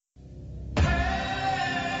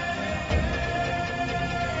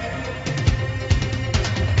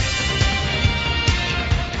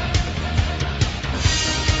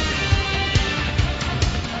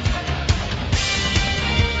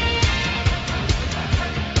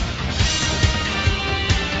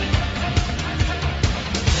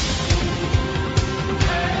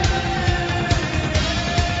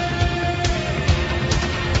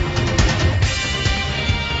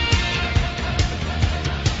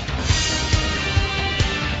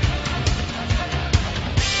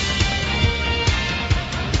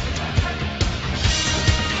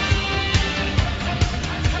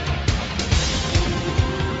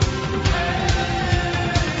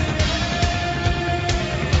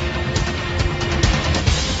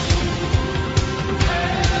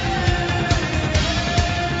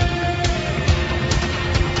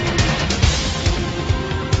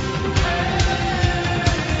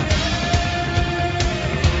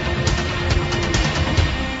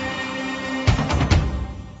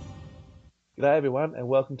G'day everyone, and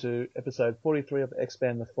welcome to episode 43 of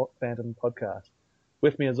Expand the Phantom podcast.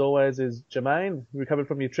 With me, as always, is Jermaine. You recovered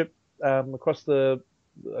from your trip across the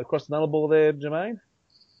Nullarbor there, Jermaine?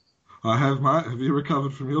 I have, mate. Have you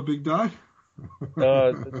recovered from your big day?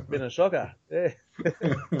 It's been a shocker. Yeah.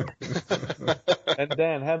 And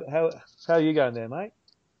Dan, how are you going there, mate?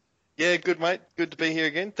 Yeah, good, mate. Good to be here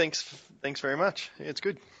again. Thanks very much. Yeah, it's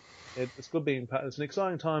good. It's good being part. It's an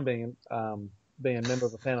exciting time being a member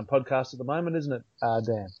of the Phantom podcast at the moment, isn't it,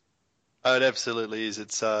 Dan? Oh, it absolutely is.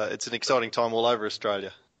 It's an exciting time all over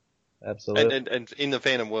Australia. Absolutely. And in the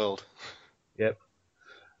Phantom world. Yep.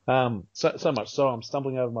 So much so I'm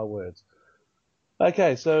stumbling over my words.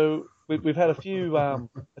 Okay, so we've had a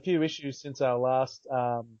few issues since our last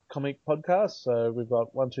comic podcast. So we've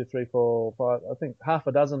got 1, 2, 3, 4, 5, I think half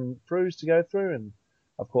a dozen throughs to go through, and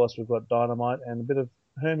of course we've got Dynamite and a bit of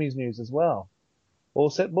Hermes news as well. All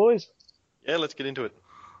set, boys? Yeah, let's get into it.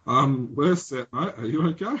 We're set, mate. Are you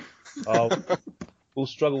okay? Oh, we'll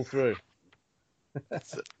struggle through.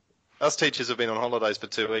 Us teachers have been on holidays for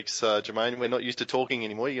 2 weeks, Jermaine. We're not used to talking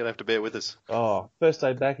anymore. You're going to have to bear with us. Oh, first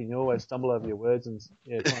day back and you always stumble over your words and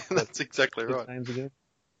That's exactly right. Names again.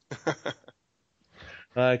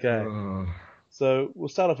 Okay. So we'll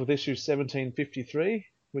start off with issue 1753,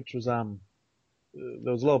 which was there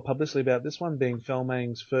was a lot of publicity about this one being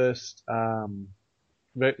Felmang's first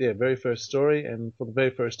very first story, and for the very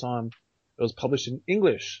first time it was published in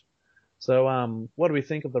English. So what do we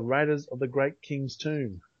think of the Raiders of the Great King's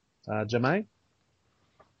Tomb? Jermaine?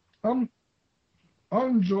 I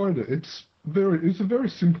enjoyed it. It's a very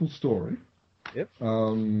simple story. Yep.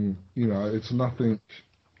 It's nothing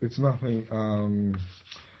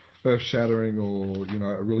earth shattering or,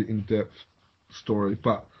 a really in-depth story,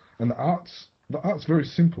 and the art's very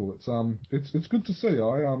simple. It's good to see.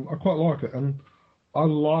 I quite like it, and I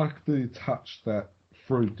like the touch that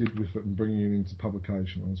Freud did with it and bringing it into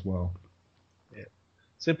publication as well. Yeah.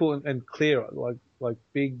 Simple and clear, like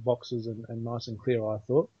big boxes and nice and clear, I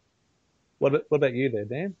thought. What about you there,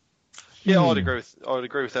 Dan? Yeah, I'd agree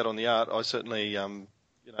with that on the art. I certainly,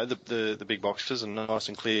 the big boxes and nice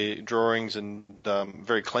and clear drawings and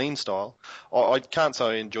very clean style. I can't say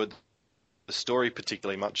I enjoyed the story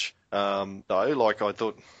particularly much, though. Like I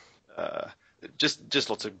thought, just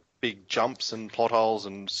lots of big jumps and plot holes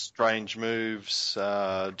and strange moves,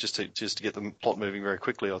 just to get the plot moving very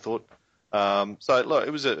quickly, I thought. So look,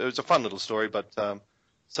 it was a fun little story, but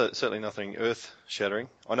certainly nothing earth shattering.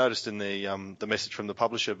 I noticed in the message from the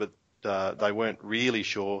publisher, but they weren't really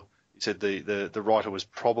sure. He said the writer was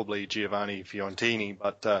probably Giovanni Fiontini,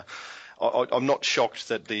 but I'm not shocked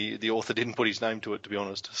that the author didn't put his name to it, to be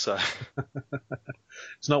honest. So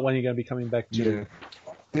it's not one you're going to be coming back to.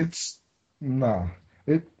 Yeah,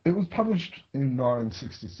 It was published in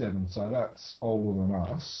 1967, so that's older than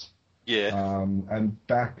us. Yeah. And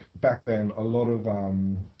back then, a lot of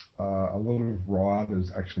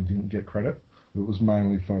writers actually didn't get credit. It was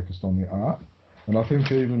mainly focused on the art. And I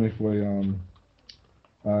think even if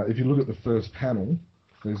you look at the first panel,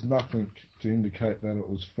 there's nothing to indicate that it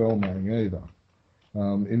was Felmang either.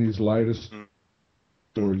 In his latest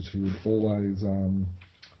stories, he would always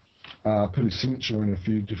put his signature in a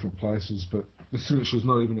few different places, but the signature's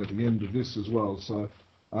not even at the end of this as well. So,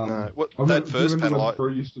 that first panel, I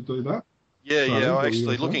used to do that. Yeah.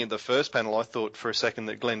 Actually, looking at the first panel, I thought for a second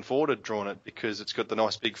that Glenn Ford had drawn it because it's got the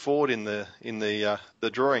nice big Ford in the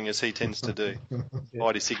drawing, as he tends to do.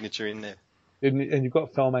 Hide his signature in there. And you've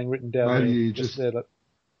got Felmang written down there, just there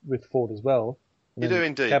with Ford as well. You do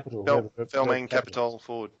indeed. Capital. Felmang, Capital,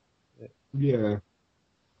 Ford. Yeah.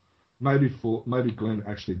 Maybe Glenn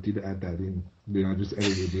actually did add that in. Just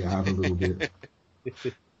edited the art a little bit.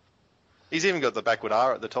 He's even got the backward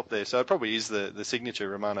R at the top there, so it probably is the signature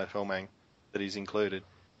Romano Felmang that he's included.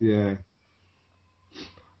 Yeah.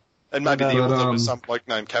 And maybe the author was some bloke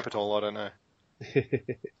named Capital, I don't know.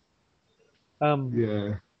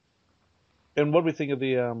 Yeah. And what do we think of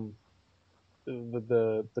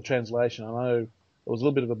the translation? I know it was a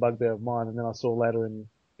little bit of a bugbear of mine, and then I saw later in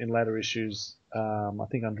later issues, I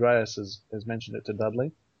think Andreas has mentioned it to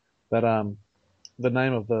Dudley, but the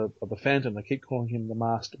name of the Phantom, they keep calling him the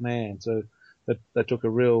Masked Man, so they took a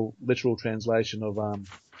real literal translation of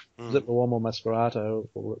is it Uomo Mascherato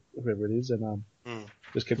or whoever it is, and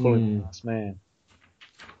just kept calling him the Masked Man.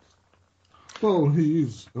 Well, he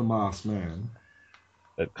is a masked man.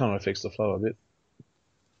 It kind of affects the flow a bit.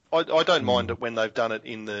 I don't mind it when they've done it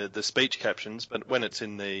in the speech captions, but when it's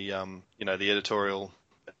in the the editorial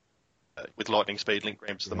with lightning speed link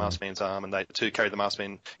ramps to the Masked Man's arm, and they too carry the Masked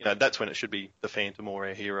Man, that's when it should be the Phantom or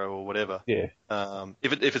our hero or whatever. Yeah.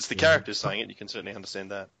 If it's the characters saying it, you can certainly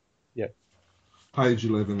understand that. Yeah. Page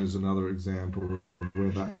 11 is another example of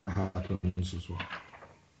where that happens as well.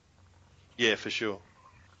 Yeah, for sure.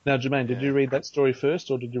 Now, Jermaine, did Yeah. you read that story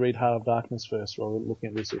first, or did you read Heart of Darkness first while looking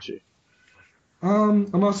at this issue? I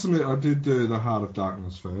must admit, I did do the Heart of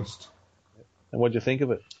Darkness first. And what did you think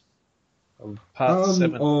of it? Of part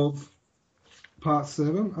 7? Of part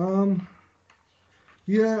 7?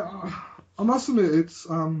 Yeah, I must admit, it's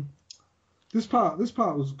this part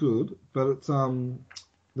was good, but it's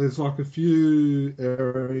there's like a few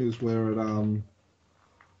areas where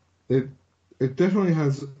it definitely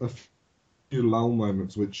has a few lull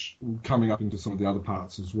moments, which coming up into some of the other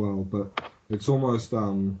parts as well. But it's almost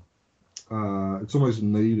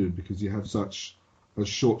needed because you have such a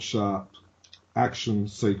short, sharp action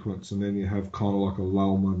sequence, and then you have kind of like a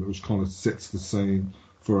lull moment, which kind of sets the scene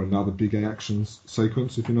for another big action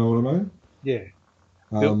sequence, if you know what I mean. Yeah.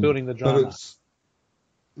 Building the drama. But it's,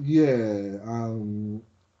 yeah. And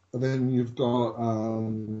then you've got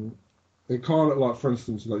it kind of like, for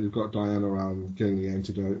instance, like you've got Diana getting the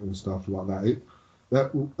antidote and stuff like that.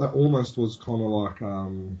 That almost was kind of like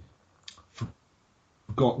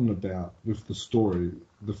forgotten about with the story.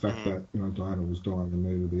 The fact that Diana was dying and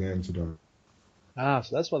needed the antidote. Ah,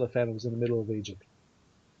 so that's why the Phantom was in the middle of Egypt.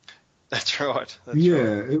 That's right. Right.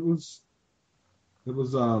 It was. I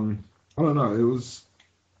don't know.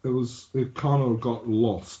 It kind of got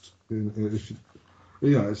lost.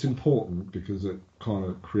 It's important because it kind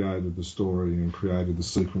of created the story and created the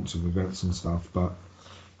sequence of events and stuff. But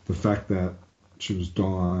the fact that she was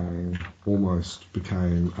dying almost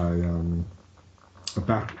became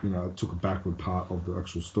it took a backward part of the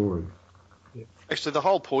actual story. Yeah. Actually, the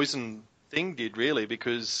whole poison thing did really,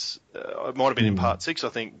 because it might have been in part 6. I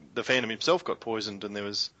think the Phantom himself got poisoned, and there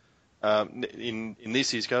was in this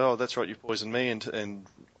he's go, oh, that's right, you poisoned me, and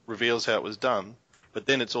reveals how it was done. But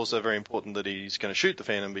then it's also very important that he's going to shoot the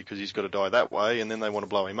Phantom because he's got to die that way, and then they want to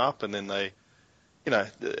blow him up, and then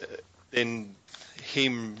then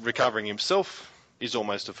him recovering himself is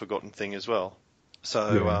almost a forgotten thing as well.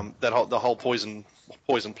 So the whole poison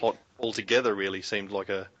plot altogether really seemed like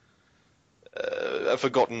a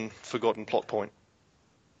forgotten plot point.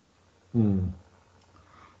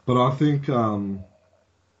 But I think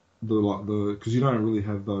because you don't really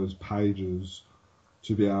have those pages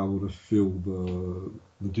to be able to fill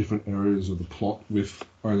the different areas of the plot with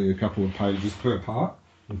only a couple of pages per part,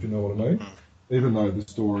 if you know what I mean. Even though the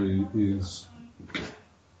story is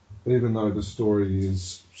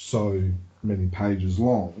so many pages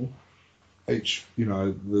long,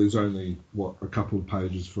 there's only a couple of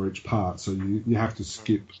pages for each part, so you have to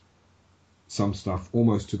skip some stuff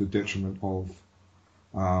almost to the detriment of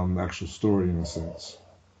the actual story in a sense.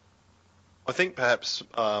 I think perhaps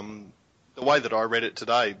the way that I read it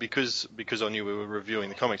today, because I knew we were reviewing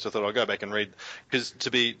the comics, I thought I'd go back and read, because to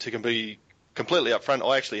be completely upfront,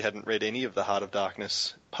 I actually hadn't read any of the Heart of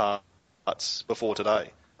Darkness parts before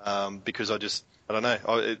today, because I don't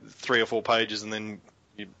know, 3 or 4 pages, and then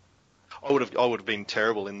I would have been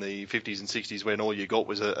terrible in the 50s and 60s when all you got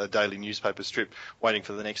was a daily newspaper strip waiting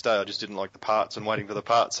for the next day. I just didn't like the parts and waiting for the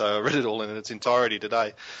parts, so I read it all in its entirety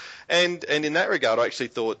today. And in that regard, I actually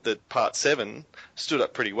thought that part 7 stood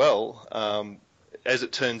up pretty well. As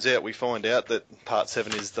it turns out, we find out that part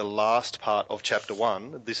 7 is the last part of chapter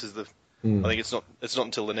 1. This is I think it's not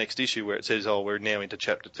until the next issue where it says, oh, we're now into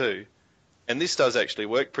chapter 2. And this does actually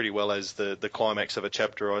work pretty well as the climax of a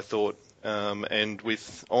chapter, I thought. And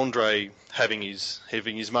with Andre having his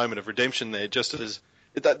moment of redemption there, just as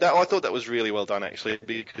that I thought that was really well done actually,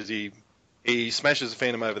 because he smashes the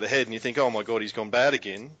Phantom over the head, and you think, oh my god, he's gone bad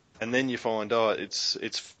again, and then you find, oh, it's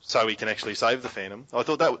so he can actually save the Phantom. I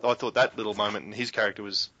thought that little moment in his character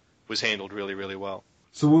was handled really, really well.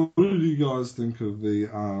 So what did you guys think of the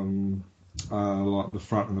like the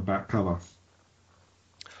front and the back cover?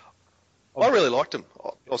 I really liked them.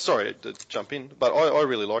 Oh, sorry to jump in, but I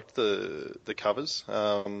really liked the covers.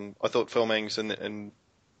 I thought Felmang's and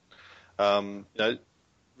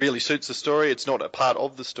really suits the story. It's not a part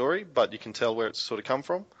of the story, but you can tell where it's sort of come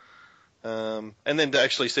from. And then to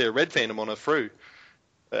actually see a red Phantom on a Fru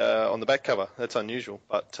on the back cover, that's unusual,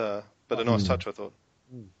 but a nice touch, I thought.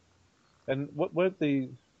 And what were at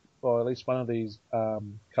least one of these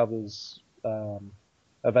covers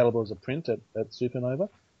available as a print at Supernova?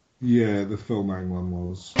 Yeah, the Felmang one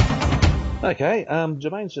was. Okay,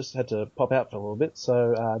 Jermaine's just had to pop out for a little bit,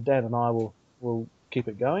 so Dan and I will keep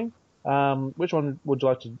it going. Which one would you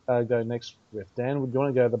like to go next with, Dan? Would you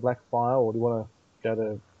want to go to the Black Fire, or do you want to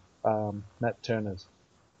go to Matt Turner's?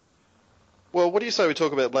 Well, what do you say we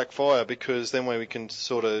talk about Black Fire, because then we can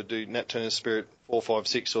sort of do Nat Turner's Spirit 4, 5,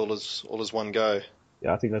 6 all as one go.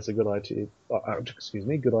 Yeah, I think that's a good idea.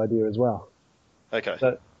 Good idea as well.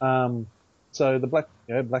 Okay. So the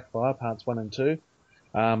Blackfire parts 1 and 2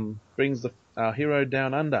 brings our hero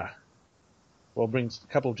down under. Well, brings a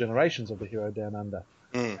couple of generations of the hero down under.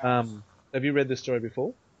 Have you read this story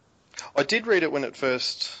before? I did read it when it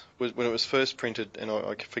was first printed, and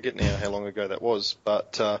I forget now how long ago that was.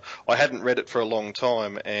 But I hadn't read it for a long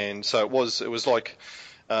time, and so it was like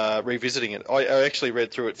revisiting it. I actually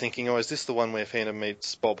read through it thinking, is this the one where Phantom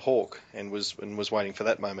meets Bob Hawke, and was waiting for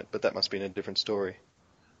that moment? But that must be in a different story.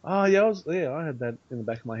 Oh yeah, I had that in the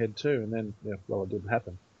back of my head too, and then it didn't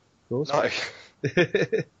happen. Of course.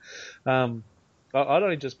 No. I'd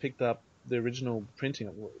only just picked up the original printing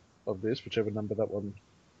of this, whichever number that one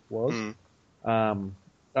was,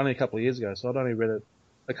 only a couple of years ago. So I'd only read it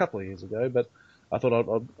a couple of years ago, but I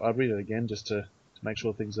thought I'd read it again just to make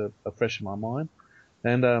sure things are fresh in my mind.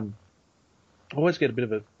 And I always get a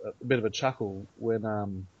bit of a chuckle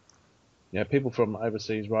when people from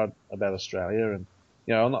overseas write about Australia, and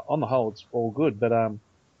on the whole it's all good, but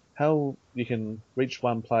how you can reach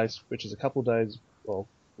one place which is a couple of days,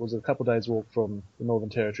 was it a couple of days walk from the Northern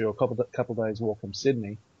Territory, or a couple of days walk from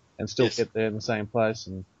Sydney, and still get there in the same place?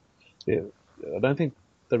 And I don't think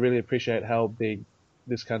they really appreciate how big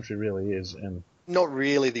this country really is. And not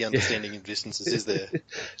really the understanding of distances, is there?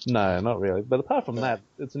 No, not really. But apart from that,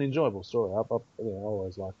 it's an enjoyable story. I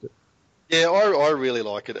always liked it. Yeah, I really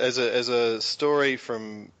like it as a story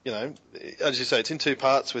from, as you say, it's in 2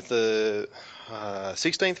 parts with the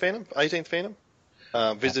 16th Phantom, 18th Phantom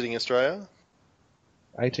visiting Australia.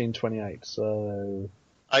 1828, so...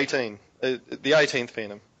 18. The 18th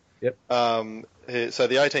Phantom. Yep. So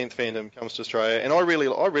the 18th Phantom comes to Australia, and I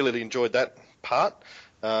really enjoyed that part,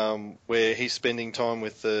 where he's spending time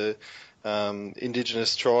with the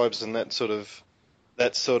indigenous tribes and that sort of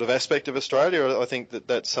aspect of Australia. I think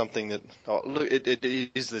that's something that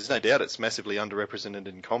it is. There's no doubt it's massively underrepresented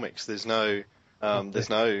in comics. There's no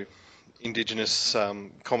indigenous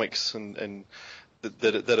comics and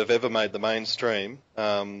that have ever made the mainstream.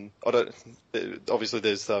 Obviously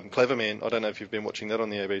there's Clever Man. I don't know if you've been watching that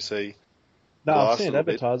on the ABC. No, I've seen it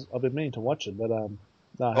advertised. I've been meaning to watch it, but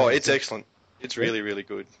no. It's excellent. It's really, really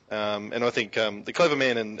good. And I think the Clever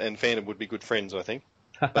Man and Phantom would be good friends, I think.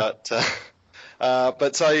 But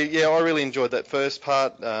so yeah, I really enjoyed that first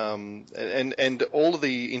part, and all of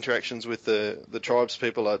the interactions with the tribes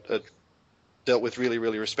people are dealt with really,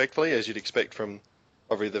 really respectfully, as you'd expect from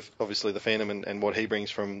obviously the Phantom and what he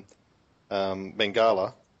brings from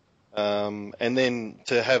Bengala. And then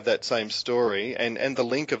to have that same story and the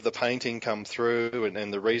link of the painting come through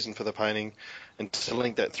and the reason for the painting, and to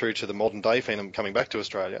link that through to the modern day Phantom coming back to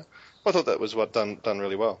Australia, I thought that was done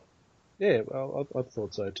really well. Yeah, well, I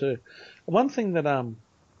thought so too. One thing that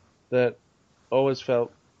I always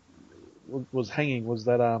felt was hanging was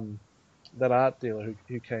that art dealer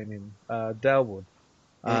who came in, Dalwood.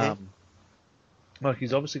 Like,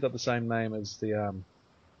 he's obviously got the same name as the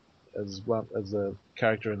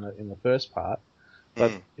character in the first part,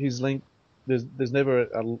 but his link, there's never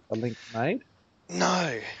a link made.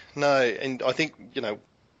 No, and I think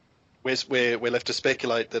we're left to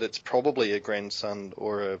speculate that it's probably a grandson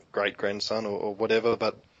or a great grandson or whatever.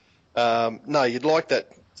 But no, you'd like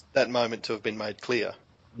that moment to have been made clear.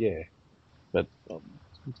 Yeah, but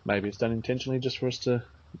maybe it's done intentionally just for us to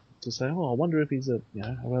say, I wonder if he's a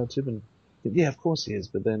relative, and yeah, of course he is.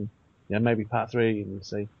 But then maybe part 3 and you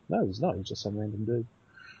say, no, he's not. He's just some random dude.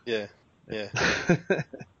 Yeah.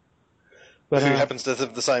 But who happens to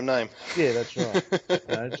have the same name. Yeah, that's right.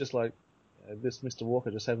 Just like this Mr.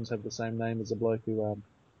 Walker just happens to have the same name as the bloke who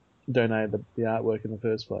donated the artwork in the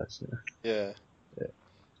first place. Yeah.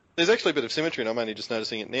 There's actually a bit of symmetry, and I'm only just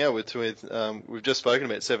noticing it now with we've just spoken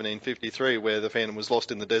about 1753, where the Phantom was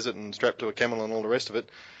lost in the desert and strapped to a camel and all the rest of it.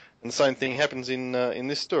 And the same thing happens in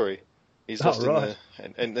this story. He's lost in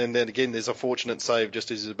and then again there's a fortunate save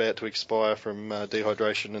just as he's about to expire from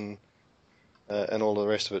dehydration and all the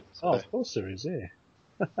rest of it. So. Oh, of course there is, yeah.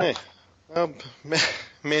 Yeah.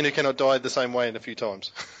 Man who cannot die the same way in a few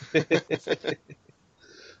times.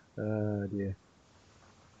 Dear.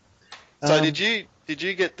 So did you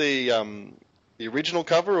get the original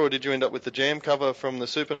cover, or did you end up with the jam cover from the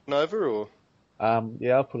Supernova, or?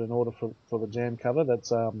 Yeah, I put an order for the jam cover.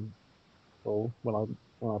 That's when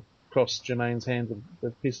I cross Jermaine's hands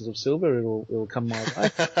with pieces of silver, it'll come my way.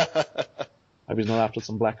 Maybe he's not after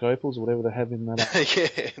some black opals or whatever they have in that.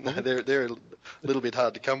 Yeah, no, they're a little bit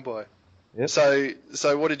hard to come by. Yep. So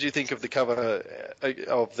what did you think of the cover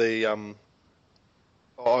of the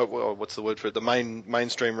what's the word for it? The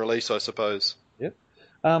mainstream release, I suppose. Yep.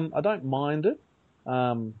 I don't mind it.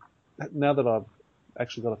 Now that I've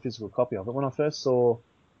actually got a physical copy of it, when I first saw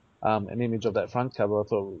an image of that front cover, I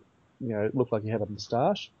thought it looked like he had a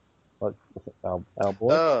moustache, like our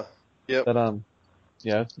boy. Ah, yep. But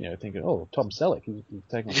thinking, oh, Tom Selleck, he's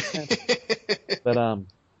taking on the Phantom. But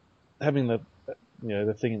having the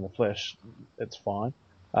thing in the flesh, it's fine.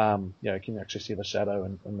 You can actually see the shadow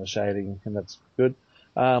and the shading, and that's good.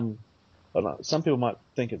 But some people might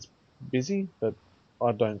think it's busy, but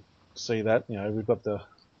I don't see that. We've got the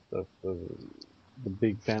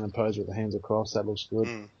big Phantom pose with the hands across. That looks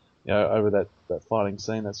good. Over that fighting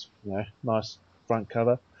scene, that's nice front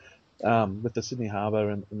cover. With the Sydney Harbour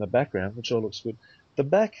in the background, which all looks good. The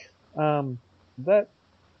back, that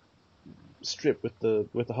strip with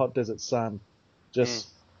the hot desert sun just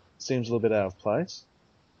seems a little bit out of place.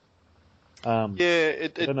 I don't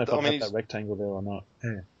know if I've got that rectangle there or not.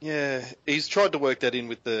 Yeah, he's tried to work that in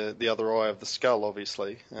with the other eye of the skull,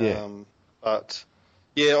 obviously. But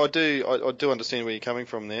yeah, I do understand where you're coming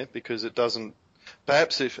from there, because it doesn't.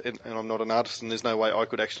 Perhaps and I'm not an artist, and there's no way I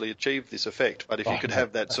could actually achieve this effect, but if you could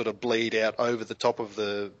have that sort of bleed out over the top of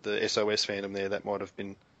the SOS Phantom there, that might have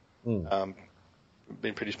been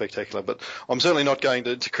pretty spectacular. But I'm certainly not going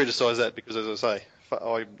to criticise that, because, as I say,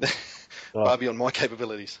 far beyond my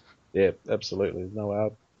capabilities. Yeah, absolutely. There's no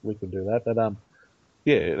way we could do that. But and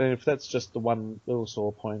if that's just the one little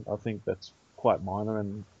sore point, I think that's quite minor.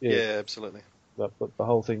 And yeah, absolutely. But the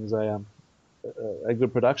whole thing's a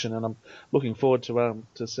good production, and I'm looking forward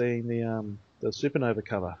to seeing the Supernova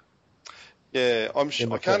cover. Yeah, I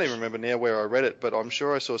can't even remember now where I read it, but I'm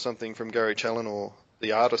sure I saw something from Gary Challinor,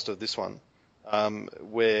 the artist of this one,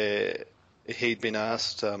 where he'd been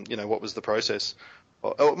asked, what was the process.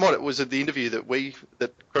 Was it the interview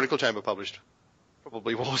that Chronicle Chamber published?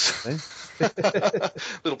 Probably was.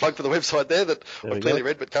 Little plug for the website there that I've clearly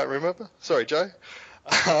read but can't remember. Sorry, Joe.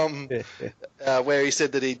 Where he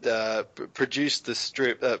said that he'd produced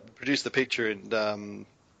the picture, and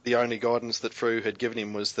the only guidance that Frew had given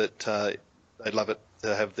him was that they'd love it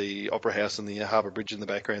to have the Opera House and the Harbour Bridge in the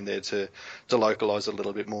background there to localise it a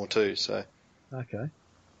little bit more too. So. Okay.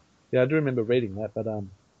 Yeah, I do remember reading that, but I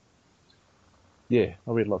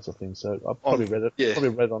read lots of things, so I probably read it. Yeah. Probably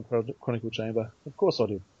read it on Chronicle Chamber. Of course I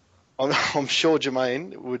did. I'm sure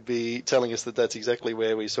Jermaine would be telling us that that's exactly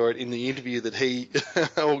where we saw it in the interview that he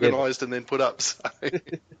organised and then put up. So.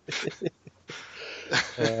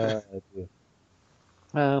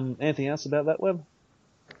 Anything else about that one?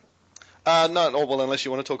 No. Well, unless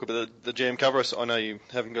you want to talk about the jam cover. I know you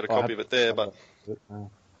haven't got a copy of it there, but I'm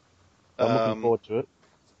looking forward to it.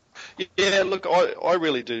 Yeah, look, I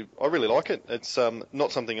really do. I really like it. It's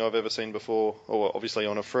not something I've ever seen before, or obviously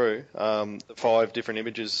on a Frew. 5 different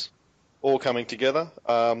images all coming together.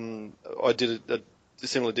 I did a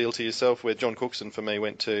similar deal to yourself, where John Cookson, for me,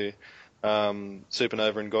 went to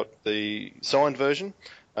Supernova and got the signed version.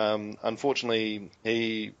 Unfortunately,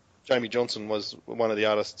 Jamie Johnson was one of the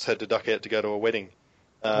artists, had to duck out to go to a wedding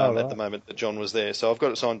at the moment that John was there. So I've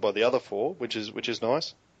got it signed by the other 4, which is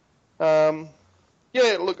nice.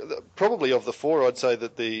 Yeah, look, probably of the 4, I'd say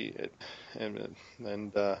that this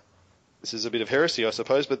is a bit of heresy, I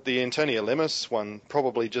suppose, but the Antonia Lemus one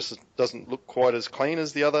probably just doesn't look quite as clean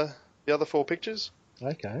as the other 4 pictures.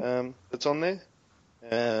 Okay. That's on there,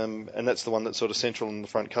 and that's the one that's sort of central in the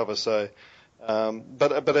front cover. So,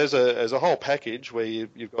 but as a whole package, where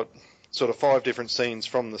you've got sort of 5 different scenes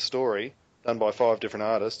from the story done by 5 different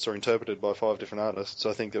artists or interpreted by 5 different artists,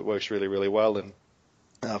 I think that works really, really well. And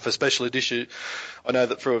for special issue, I know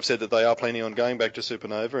that Frew have said that they are planning on going back to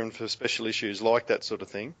Supernova, and for special issues like that sort of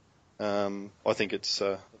thing, I think it's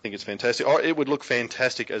fantastic. It would look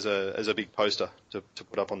fantastic as a big poster to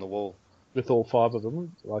put up on the wall. With all 5 of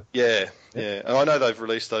them, yeah. And I know they've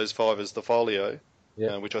released those 5 as the folio,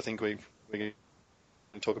 which I think we can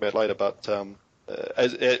talk about later. But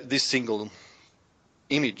as this single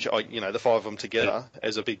image, the 5 of them together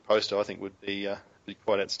as a big poster, I think would be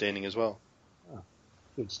quite outstanding as well.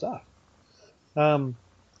 Good stuff. And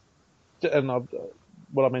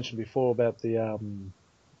what I mentioned before about the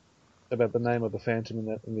name of the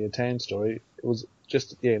Phantom in the Attain story, it was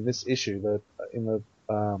just in this issue in the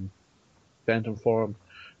Phantom forum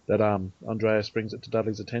that Andreas brings it to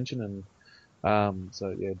Dudley's attention, and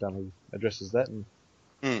Dudley addresses that, and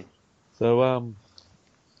so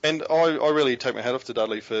and I really take my hat off to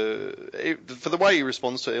Dudley for the way he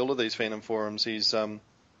responds to all of these Phantom forums. He's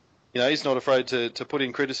he's not afraid to put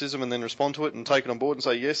in criticism and then respond to it and take it on board and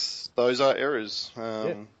say, yes, those are errors.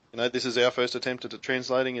 This is our first attempt at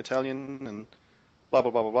translating Italian and blah,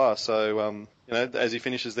 blah, blah, blah, blah. So, as he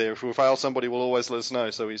finishes there, if we fail, somebody will always let us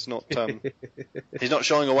know. So he's not he's not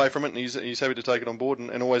shying away from it, and he's happy to take it on board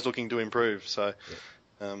and always looking to improve. So,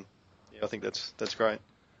 I think that's great.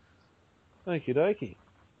 Okie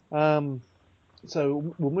dokie.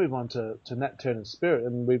 so we'll move on to Nat Turner's Spirit,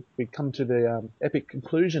 and we come to the epic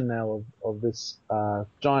conclusion now of this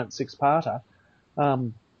giant six-parter.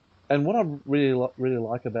 And what I really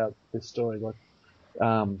like about this story, like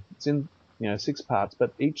it's in six parts,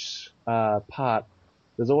 but each part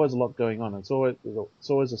there's always a lot going on. It's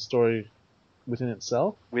always a story within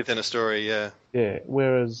itself. Within a story, yeah. Yeah.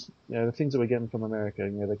 Whereas the things that we're getting from America,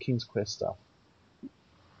 the King's Quest stuff,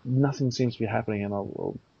 nothing seems to be happening, and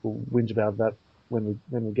we'll whinge about that when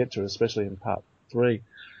we get to it, especially in part 3.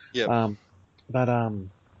 Yeah.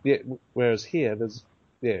 Whereas here,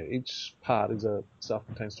 each part is a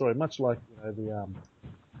self-contained story, much like the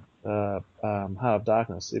Heart of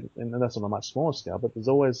Darkness, and that's on a much smaller scale. But there's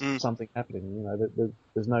always something happening.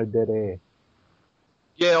 There's no dead air.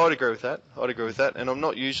 Yeah, I'd agree with that. And I'm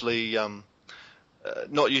not usually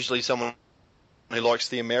someone who likes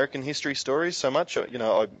the American history stories so much.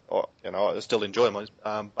 I still enjoy them,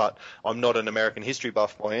 but I'm not an American history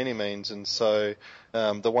buff by any means, and so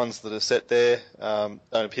the ones that are set there don't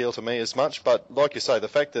appeal to me as much. But like you say, the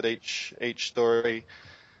fact that each story,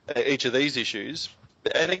 each of these issues,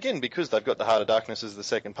 and again, because they've got the Heart of Darkness as the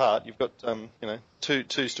second part, you've got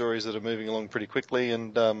two stories that are moving along pretty quickly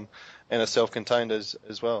and are self-contained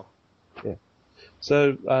as well. Yeah.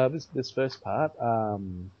 So this first part,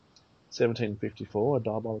 1754, A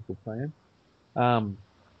Diabolical Plan.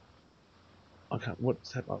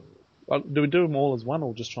 What's happening? Do we do them all as one,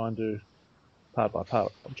 or just try and do part by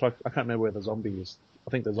part? I can't remember where the zombie is. I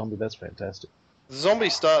think the zombie, that's fantastic. The zombie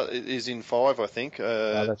is in 5, I think.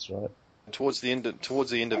 That's right. Towards the end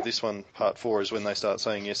of this one, part 4 is when they start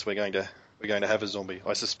saying, yes, we're going to have a zombie,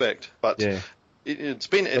 I suspect. But yeah.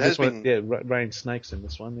 Rain snakes in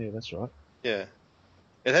this one. Yeah, that's right. Yeah.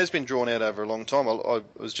 It has been drawn out over a long time. I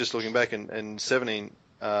was just looking back, and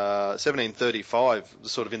 1735,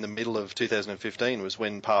 sort of in the middle of 2015, was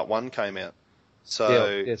when Part 1 came out.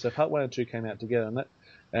 So so Part 1 and 2 came out together,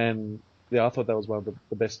 and I thought that was one of the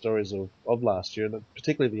best stories of last year, and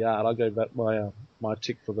particularly the art. I gave that my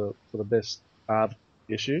tick for the best art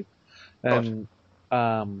issue, and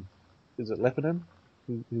is it Leppinen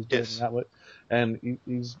who's doing the artwork, and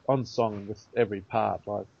he's on song with every part.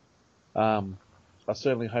 Like, I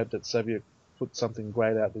certainly hope that Savio put something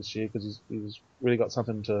great out this year, because he's really got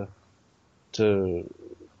something to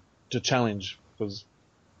challenge. Because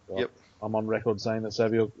I'm on record saying that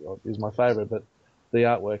Savio is my favourite, but the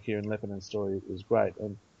artwork here in Leppinen's story is great,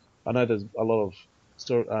 and I know there's a lot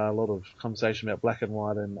of conversation about black and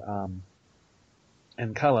white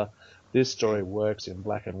and colour. This story works in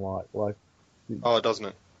black and white. Like, doesn't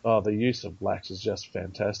it? Oh, the use of blacks is just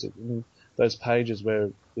fantastic. Those pages where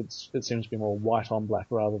it seems to be more white on black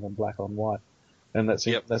rather than black on white, and that's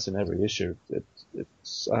in every issue.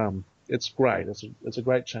 It's great. It's a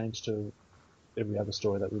great change to every other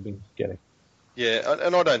story that we've been getting. Yeah,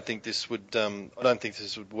 and I don't think this would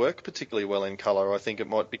work particularly well in colour. I think it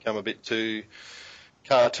might become a bit too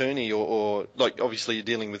cartoony, or like, obviously you're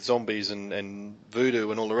dealing with zombies and voodoo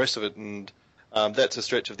and all the rest of it, and that's a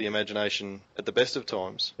stretch of the imagination at the best of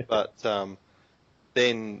times. But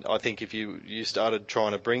then I think if you started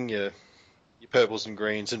trying to bring your purples and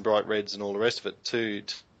greens and bright reds and all the rest of it to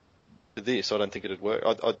this, I don't think it'd work.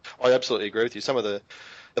 I absolutely agree with you. Some of the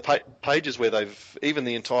pages where they've, even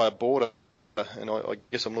the entire border, and I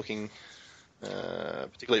guess I'm looking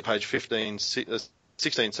particularly at page 16, 17,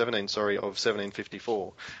 of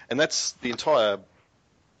 1754, and that's the entire.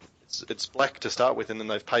 It's black to start with, and then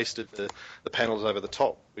they've pasted the panels over the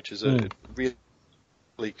top, which is it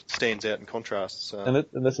really stands out in contrasts. And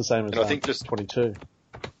that's the same as I think just 22.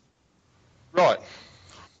 Right.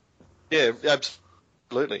 Yeah,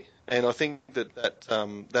 absolutely. And I think that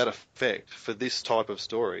effect for this type of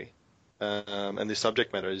story and this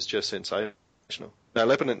subject matter is just sensational. Now,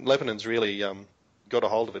 Leppinen's really got a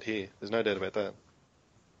hold of it here. There's no doubt about that.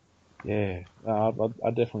 Yeah,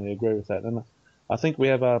 I definitely agree with that. And I think we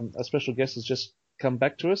have a special guest has just come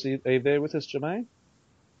back to us. Are you there with us, Jermaine?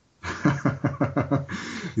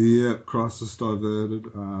 Yeah, crisis diverted.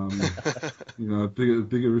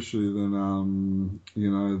 Bigger issue than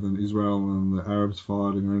than Israel and the Arabs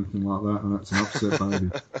fighting or anything like that, and that's an upset baby.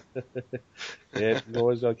 Yeah, you've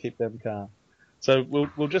always got to keep them calm. So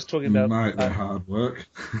we'll just talk about... Mate, they're hard work.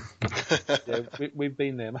 Yeah, we've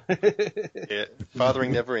been there, mate. Yeah,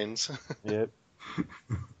 fathering never ends. Yeah.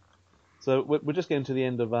 So we're just getting to the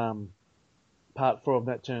end of part 4 of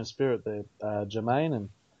Nat Turner's Spirit there, Jermaine, and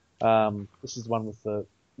this is the one with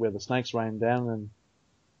where the snakes rain down,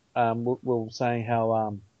 and we're saying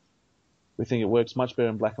how we think it works much better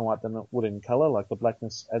in black and white than it would in colour. Like, the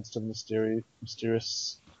blackness adds to the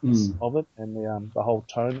mysteriousness of it, and the whole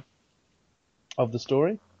tone of the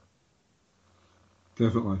story.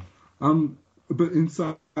 definitely. But in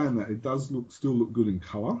saying that, it does still look good in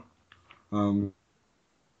colour.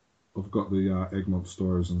 I've got the Egmont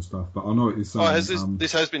stories and stuff, but I know what you're saying. Oh,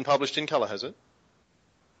 this has been published in colour, has it?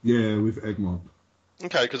 Yeah, with Egmont.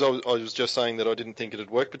 Okay, because I was just saying that I didn't think it had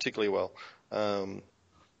worked particularly well.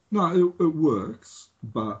 No, it works,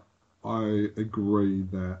 but I agree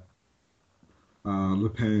that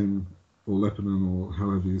Lepan or Lebanon or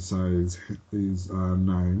however you say his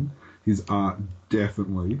name, his art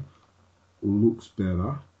definitely looks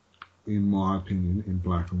better, in my opinion, in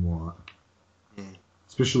black and white.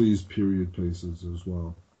 Especially his period pieces as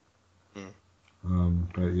well.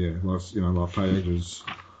 But yeah, like pages,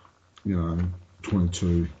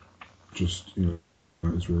 22, just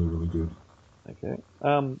it's really really good. Okay.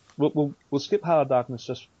 We'll skip Heart of Darkness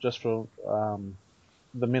just for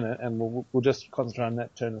the minute, and we'll just concentrate on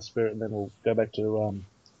that Turn of Spirit, and then we'll go back to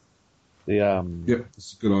Yep,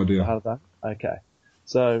 that's a good idea. The Heart of Darkness. Okay.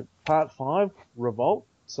 So part 5, Revolt.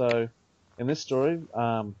 So in this story,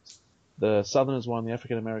 the Southerners want the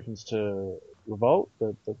African Americans to revolt,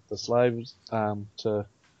 the slaves to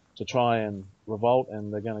try and revolt,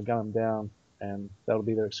 and they're going to gun them down, and that'll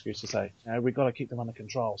be their excuse to say, we've got to keep them under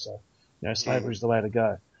control. So, slavery's the way to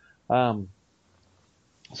go. So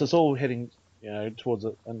it's all heading, towards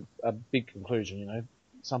a big conclusion.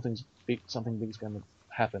 Something big's going to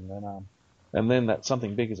happen, and then that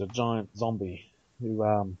something big is a giant zombie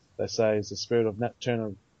who they say is the spirit of Nat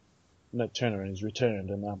Turner, and he's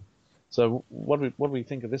returned. And so what do we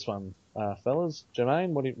think of this one, fellas? Jermaine,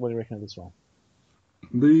 what do you reckon of this one?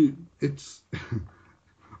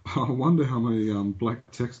 I wonder how many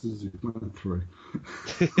black texters you've made through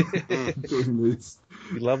doing these.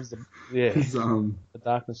 He loves them. Yeah, the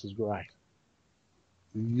darkness is great.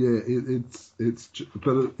 Yeah,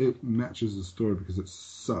 but it matches the story because it's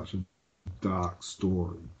such a dark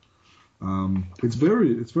story. It's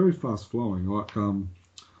very fast flowing. Like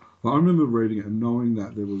I remember reading it and knowing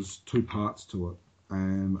that there was 2 parts to it,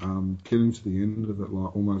 and getting to the end of it,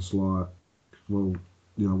 almost like, well,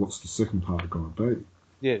 what's the second part going to be?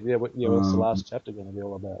 Yeah. What's the last chapter going to be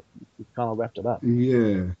all about? You kind of wrapped it up.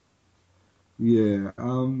 Yeah.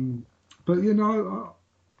 But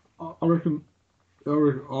I reckon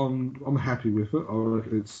I'm happy with it. I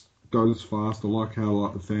reckon it goes fast. I like how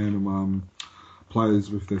the fandom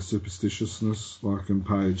plays with their superstitiousness, like in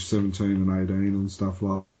page 17 and 18 and stuff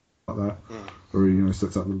like that, where he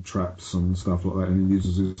sets up little traps and stuff like that, and he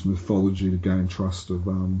uses his mythology to gain trust of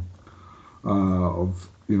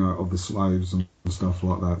the slaves and stuff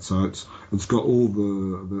like that. So it's got all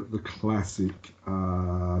the classic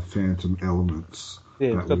Phantom elements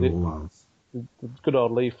that we all love. The good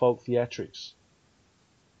old Lee Falk theatrics.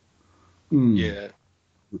 Yeah,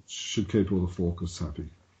 which should keep all the Falkers happy.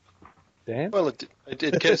 Dan? Well, it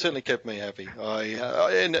certainly kept me happy.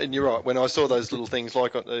 And you're right. When I saw those little things,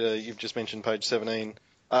 like you've just mentioned, page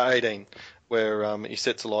 18, where he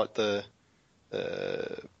sets alight the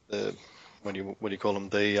what do you call them?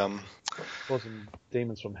 Wasn't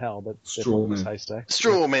demons from hell, but straw men. Haystacks.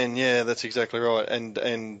 Straw men, yeah, that's exactly right.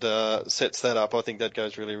 And sets that up. I think that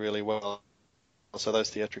goes really, really well. So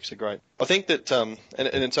those theatrics are great. I think that, and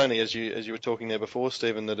it's only as you were talking there before,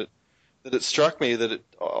 Stephen, that it struck me that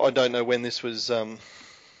I don't know when this was.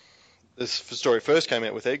 This story first came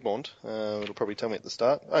out with Egmont. It'll probably tell me at the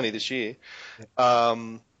start, only this year.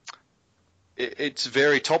 It's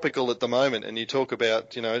very topical at the moment, and you talk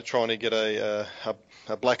about trying to get a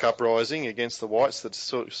black uprising against the whites. That's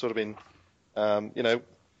sort of been at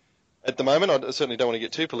the moment. I certainly don't want to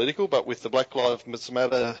get too political, but with the Black Lives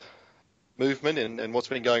Matter movement and what's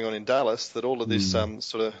been going on in Dallas, that all of this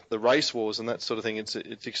sort of the race wars and that sort of thing, it's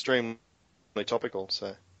extremely topical.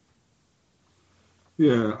 So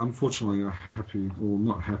yeah, unfortunately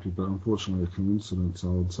not happy, but unfortunately a coincidence, I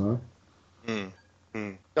would say.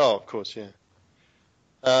 Oh, of course, yeah.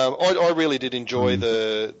 I really did enjoy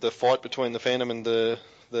the fight between the Phantom and the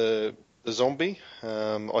zombie.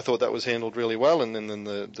 I thought that was handled really well, and then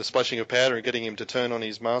the splashing of powder and getting him to turn on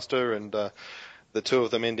his master, and the 2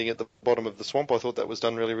 of them ending at the bottom of the swamp. I thought that was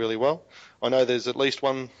done really, really well. I know there's at least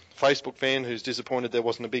one Facebook fan who's disappointed there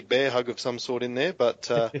wasn't a big bear hug of some sort in there, but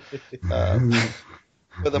for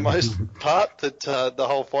the most part, that the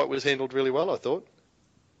whole fight was handled really well, I thought.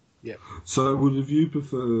 Yeah. So would have you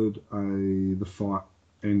preferred the fight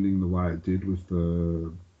ending the way it did with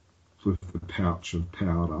the pouch of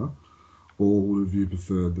powder, or would have you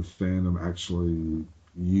preferred the Phantom actually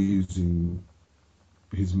using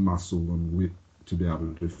his muscle and wit to be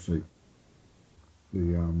able to defeat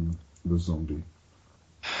the zombie?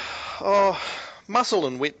 Oh, muscle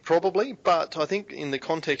and wit probably, but I think in the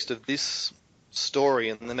context of this story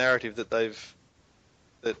and the narrative that they've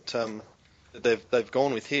that they've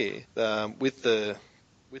gone with here, with the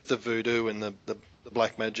voodoo and the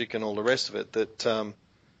black magic and all the rest of it. That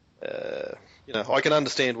I can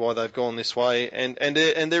understand why they've gone this way, and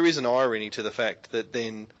there is an irony to the fact that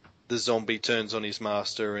then the zombie turns on his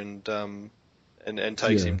master and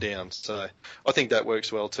takes him down. So I think that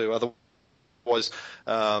works well too. Otherwise,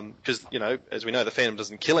 because as we know, the Phantom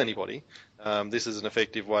doesn't kill anybody. This is an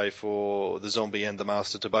effective way for the zombie and the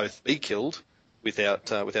master to both be killed without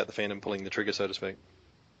the Phantom pulling the trigger, so to speak.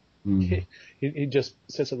 Mm. He just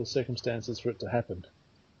sets up the circumstances for it to happen.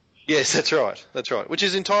 Yes, that's right. Which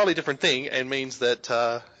is an entirely different thing, and means that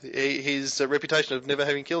his reputation of never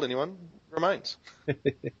having killed anyone remains.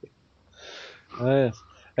 Yes.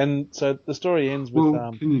 And so the story ends with...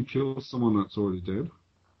 Well, can you kill someone that's already dead?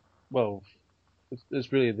 Well,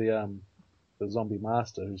 it's really the zombie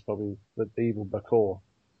master who's probably the evil Bakor.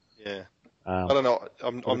 Yeah. I don't know.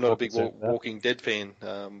 I'm not a big Walking Dead fan.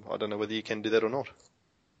 I don't know whether you can do that or not.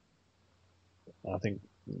 I think...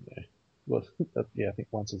 Yeah. Well, I think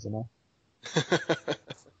once is enough.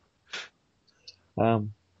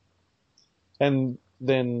 And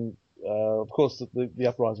then, of course, the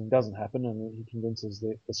uprising doesn't happen, and he convinces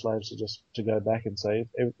the slaves to go back and say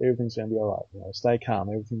everything's going to be all right. Stay calm,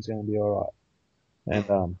 everything's going to be all right.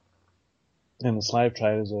 And the slave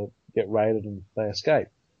traders get raided and they escape,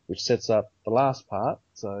 which sets up the last part.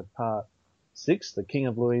 So part 6, the King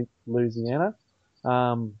of Louisiana.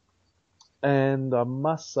 And I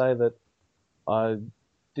must say that I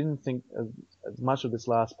didn't think as much of this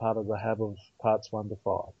last part as I have of parts 1 to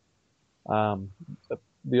 5.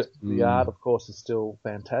 The art, of course, is still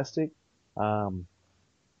fantastic. Even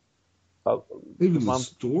the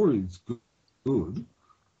story's good.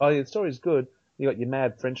 Oh, yeah, the story's good. You got your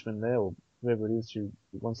mad Frenchman there, or whoever it is who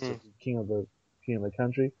wants to be king of the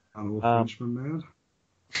country. Frenchman mad.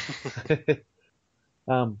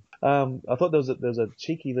 I thought there was a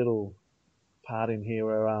cheeky little part in here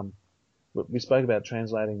where we spoke about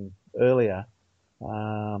translating earlier.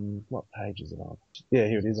 What page is it on? Yeah,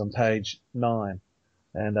 here it is on page 9.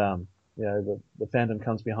 And the Phantom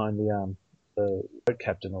comes behind the boat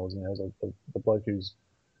captain, or the bloke who's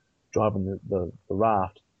driving the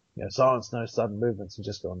raft. Silence, no sudden movements, and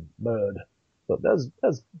just gone murd. But that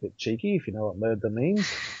was a bit cheeky, if you know what murder means.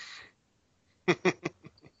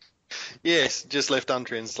 Yes, just left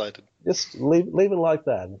untranslated. Just leave it like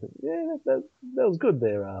that. Yeah, that was good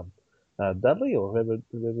there, Dudley, or whoever's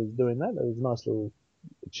doing that. That was a nice little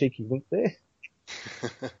cheeky wink there.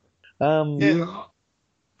 Yeah.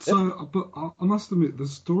 So, but I must admit, the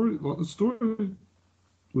story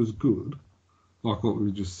was good, like what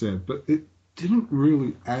we just said, but it didn't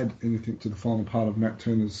really add anything to the final part of Matt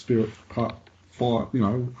Turner's Spirit Part 5.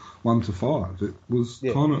 1 to 5. It was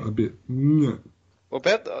kind of a bit. Well,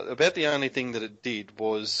 about the only thing that it did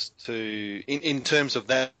was to, in terms of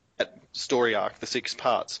that story arc, the 6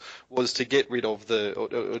 parts, was to get rid of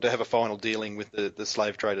or to have a final dealing with the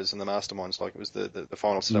slave traders and the masterminds. Like, it was the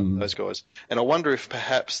final setup of those guys. And I wonder if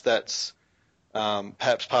perhaps that's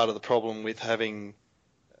perhaps part of the problem with having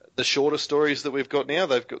the shorter stories that we've got now.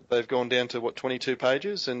 They've gone down to 22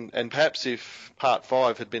 pages, and perhaps if part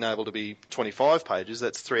 5 had been able to be 25 pages,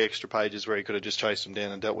 that's 3 extra pages where he could have just chased them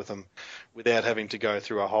down and dealt with them without having to go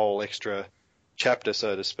through a whole extra chapter,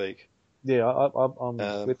 so to speak. Yeah, I'm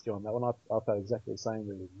with you on that one. I felt exactly the same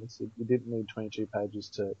really. You didn't need 22 pages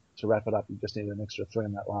to wrap it up. You just needed an extra 3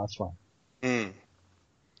 in that last one.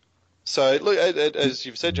 So, look, as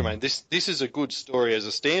you've said, Jermaine, this is a good story as a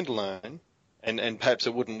standalone, and perhaps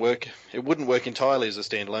it wouldn't work. It wouldn't work entirely as a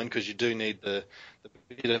standalone, because you do need the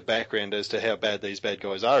bit of background as to how bad these bad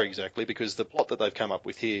guys are exactly, because the plot that they've come up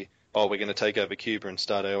with here, we're going to take over Cuba and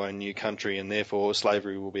start our own new country, and therefore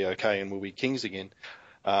slavery will be okay and we'll be kings again.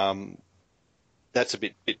 That's a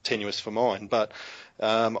bit tenuous for mine, but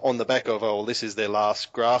on the back of, this is their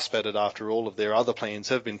last grasp at it after all of their other plans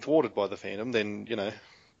have been thwarted by the Phantom, then,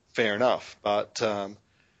 fair enough. But,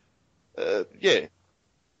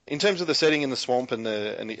 in terms of the setting in the swamp and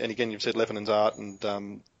again, you've said Leffenen's art and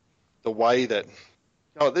the way that,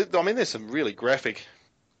 there's some really graphic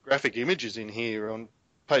images in here on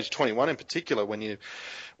page 21 in particular, when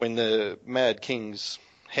the Mad King's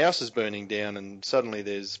house is burning down and suddenly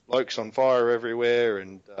there's blokes on fire everywhere,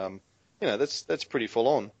 and that's pretty full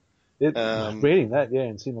on. Reading that,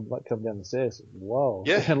 and seeing the bloke come down the stairs, whoa.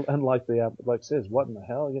 Yeah. And like the bloke says, what in the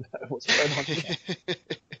hell, what's going on here?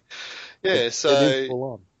 Yeah, so it is full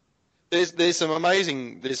on. There's some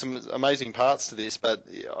amazing parts to this, but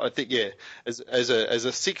I think as a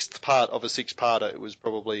 6th part of a 6-parter, it was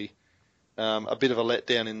probably a bit of a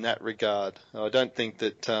letdown in that regard. I don't think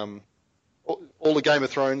that all the Game of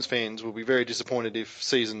Thrones fans will be very disappointed if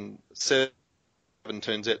season 7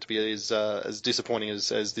 turns out to be as disappointing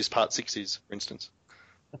as this part 6 is, for instance.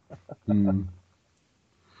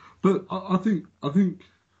 But I think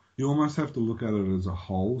you almost have to look at it as a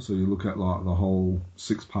whole. So you look at like the whole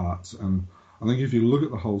 6 parts, and I think if you look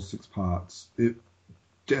at the whole 6 parts, it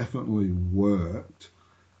definitely worked.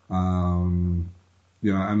 And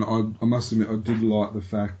I must admit, I did like the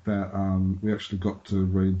fact that we actually got to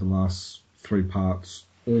read the last 3 parts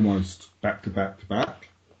almost back to back to back.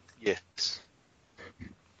 Yes.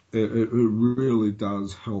 It really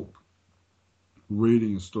does help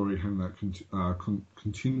reading a story having that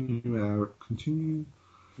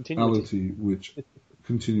continuality, which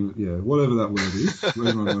whatever that word is,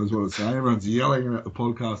 everyone knows what it's saying. Everyone's yelling at the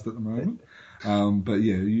podcast at the moment, but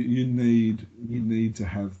yeah, you need to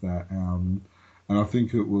have that, and I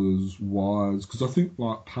think it was wise because I think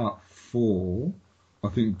like part 4, I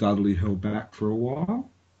think Dudley held back for a while.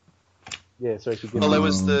 Yeah, so if you well, there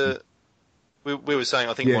was the. We were saying,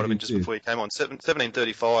 I think it might have been just before you came on,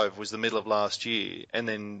 1735 was the middle of last year, and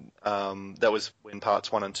then that was when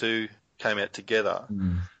parts 1 and 2 came out together.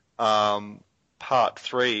 Part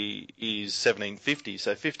 3 is 1750,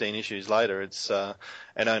 so 15 issues later, it's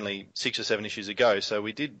and only 6 or 7 issues ago. So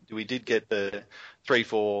we did get the 3,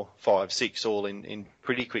 4, 5, 6 all in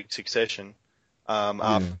pretty quick succession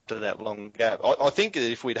after that long gap. I think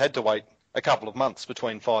if we'd had to wait a couple of months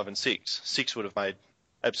between 5 and 6 would have made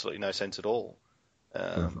absolutely no sense at all.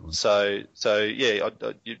 So yeah,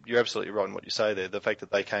 you're absolutely right in what you say there. The fact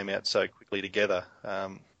that they came out so quickly together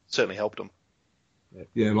certainly helped them.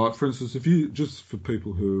 Yeah, like for instance, if you just for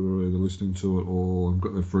people who are either listening to it or have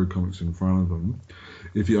got their free comics in front of them,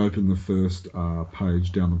 if you open the first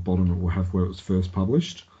page down the bottom, it will have where it was first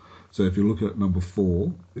published. So if you look at number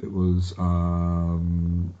 4, it was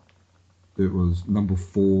number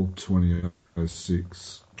 4,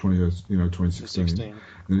 2006. 2016.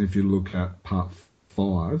 And if you look at part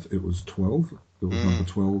 5, it was 12. It was number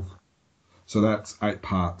 12. So that's 8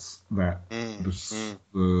 parts that the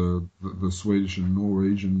Swedish and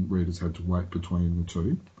Norwegian readers had to wait between the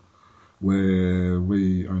 2, where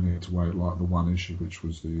we only had to wait like the 1 issue, which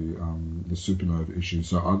was the Supernova issue.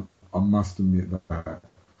 So I must admit that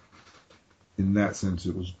in that sense,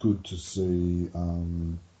 it was good to see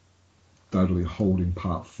Dudley holding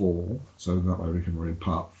part 4, so that way we can read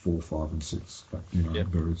part 4, 5, and 6. But,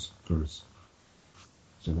 various. So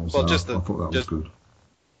I thought that was good.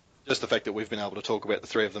 Just the fact that we've been able to talk about the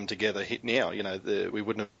 3 of them together now, we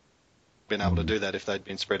wouldn't have been able to do that if they'd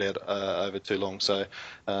been spread out over too long. So,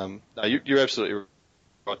 no, you're absolutely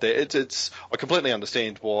right there. I completely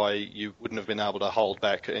understand why you wouldn't have been able to hold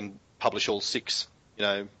back and publish all 6,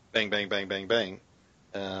 bang, bang, bang, bang, bang.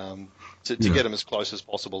 To get them as close as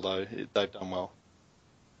possible, though, they've done well.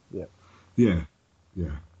 Yeah.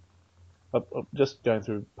 Just going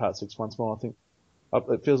through part 6 once more, I think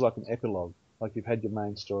it feels like an epilogue. Like you've had your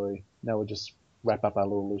main story, now we'll just wrap up our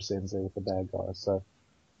little loose ends there with the bad guys. So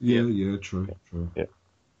true. Yeah.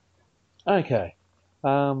 Okay.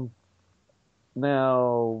 Now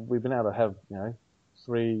we've been able to have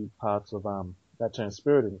 3 parts of that turn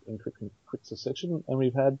spirit in quick succession, and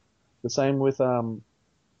we've had the same with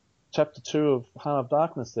Chapter 2 of Heart of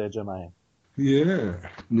Darkness there, Jermaine. Yeah.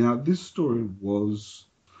 Now, this story was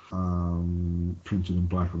printed in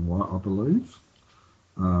black and white, I believe,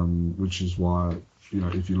 which is why,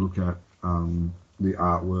 if you look at the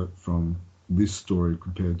artwork from this story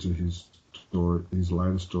compared to his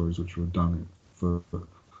later stories, which were done for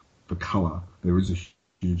colour, there is a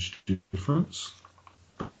huge difference.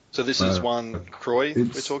 So this is one Croy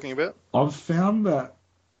we're talking about? I've found that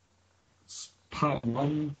part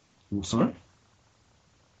 1... Sorry?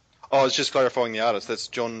 I was just clarifying the artist. That's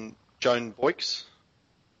Joan Boyce?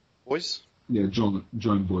 Boyce? Yeah, Joan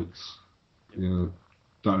Boyce. Yeah,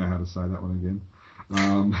 don't know how to say that one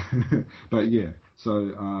again. But yeah,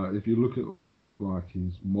 so if you look at like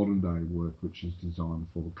his modern day work, which is designed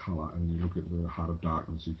for colour, and you look at the Heart of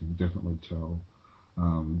Darkness, you can definitely tell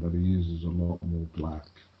that he uses a lot more black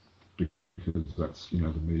because that's the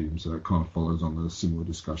medium. So it kind of follows on the similar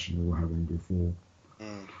discussion we were having before.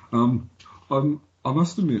 I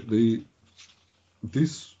must admit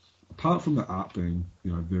this apart from the art being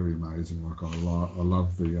very amazing, like I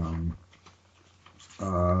love the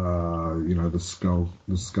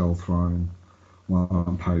the skull throne one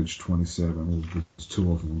on page 27. There's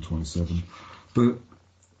 2 of them on 27, but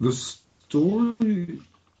the story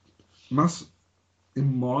must,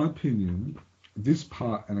 in my opinion, this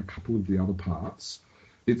part and a couple of the other parts,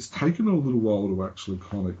 it's taken a little while to actually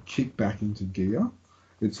kind of kick back into gear.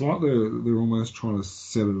 It's like they're almost trying to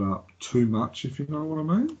set it up too much, if you know what I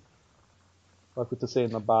mean. Like with the scene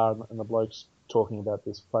in the bar and the blokes talking about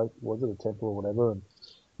this place, was it a temple or whatever, and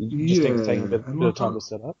you just think it's taking a bit of time to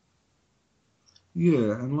set up.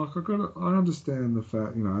 Yeah, and like I understand the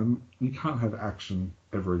fact, you can't have action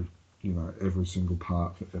every single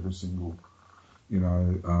part for every single,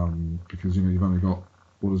 because you've only got,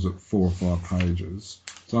 what is it, 4 or 5 pages.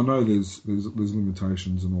 So I know there's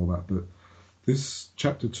limitations and all that, but this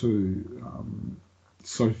chapter 2,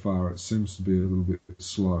 so far it seems to be a little bit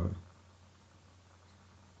slow.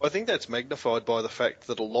 I think that's magnified by the fact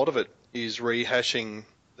that a lot of it is rehashing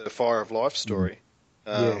the Fire of Life story.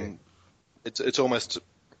 It almost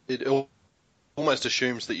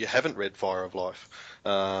assumes that you haven't read Fire of Life,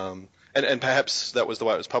 and perhaps that was the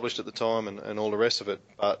way it was published at the time, and all the rest of it.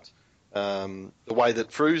 But the way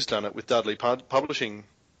that Fru's done it with Dudley publishing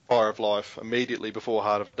Fire of Life immediately before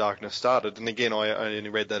Heart of Darkness started, and again I only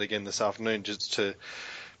read that again this afternoon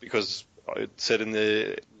because I said in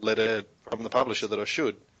the letter from the publisher that I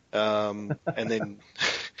should, and then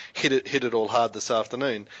hit it all hard this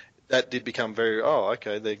afternoon. That did become very,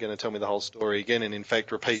 okay, they're going to tell me the whole story again, and in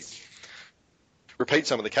fact repeat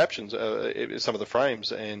some of the captions, some of the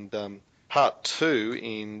frames, and part 2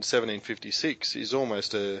 in 1756 is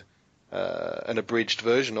almost an abridged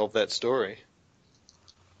version of that story.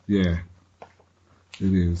 Yeah,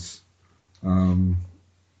 it is, and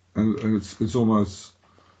it's almost,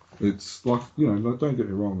 it's like, don't get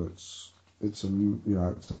me wrong, it's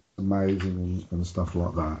amazing and stuff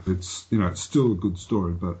like that. It's it's still a good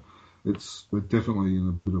story, but we're definitely in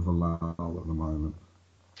a bit of a lull at the moment.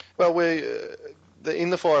 Well, in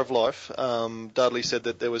the Fire of Life, Dudley said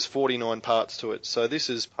that there was 49 parts to it. So this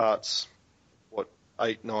is parts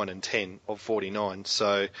 8, 9, and 10 of 49.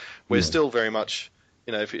 So we're still very much,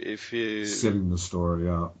 if you setting the story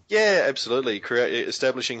up. Yeah, absolutely.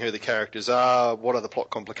 Establishing who the characters are, what are the plot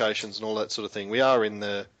complications, and all that sort of thing. We are in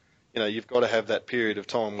the, you've got to have that period of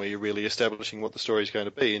time where you're really establishing what the story is going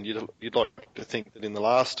to be, and you'd like to think that in the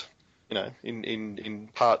last, in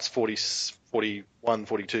parts 40, 41,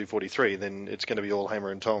 42, 43, then it's going to be all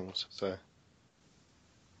hammer and tongs. So.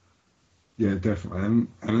 Yeah, definitely,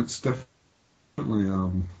 and it's definitely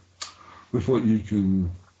with what you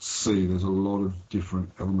can see, there's a lot of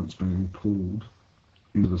different elements being pulled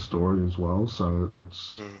into the story as well. So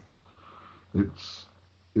it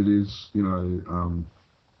is,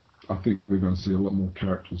 I think we're going to see a lot more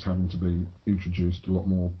characters having to be introduced, a lot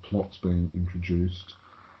more plots being introduced,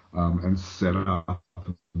 and set up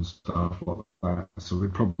and stuff like that. So they're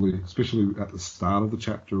probably, especially at the start of the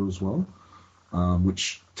chapter as well,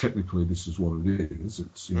 which technically this is what it is.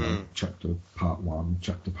 It's, chapter part 1,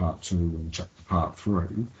 chapter part 2, and chapter part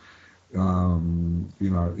 3.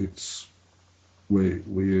 It's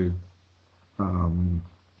we're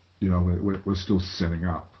still setting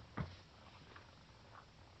up.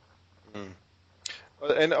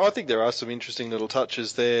 And I think there are some interesting little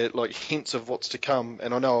touches there, like hints of what's to come.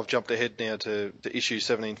 And I know I've jumped ahead now to issue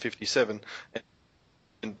 1757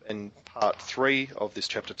 and part 3 of this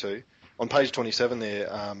chapter 2. On page 27 there,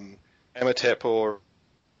 Amatep or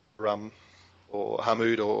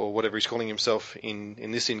Hamud or whatever he's calling himself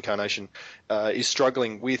in this incarnation is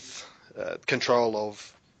struggling with control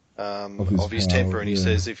of his temper, and he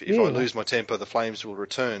says, if I lose my temper, the flames will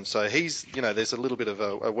return. So he's, there's a little bit of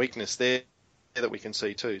a weakness there that we can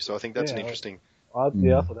see too. So I think that's an interesting. I thought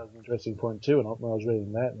that was an interesting point too. And when I was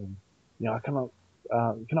reading that, and I cannot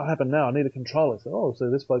happen now. I need a controller. So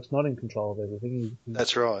this bloke's not in control of everything.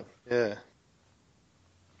 That's right. Yeah.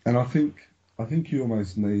 And I think you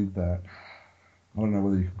almost need that. I don't know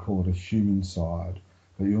whether you can call it a human side,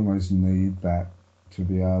 but you almost need that to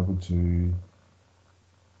be able to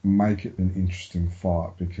make it an interesting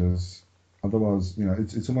fight, because otherwise,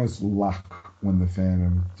 it's almost luck when the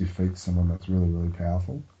Phantom defeats someone that's really, really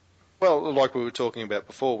powerful. Well, like we were talking about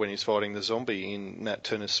before when he's fighting the zombie in Nat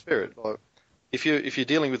Turner's Spirit, like if you're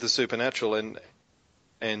dealing with the supernatural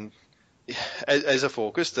and as a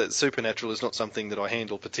Fawkes, that supernatural is not something that I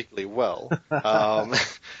handle particularly well,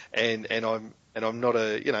 and I'm not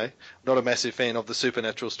a massive fan of the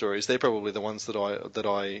supernatural stories. They're probably the ones that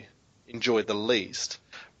I enjoy the least.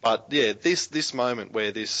 But yeah, this moment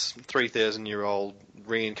where this 3,000-year-old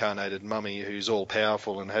reincarnated mummy who's all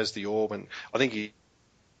powerful and has the orb, and I think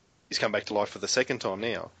he's come back to life for the second time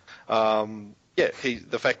now.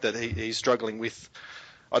 The fact that he's struggling with,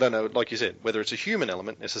 I don't know, like you said, whether it's a human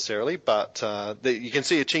element necessarily, but you can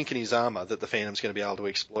see a chink in his armour that the Phantom's going to be able to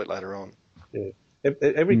exploit later on. Yeah,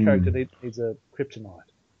 every character needs a kryptonite,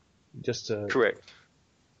 just to correct.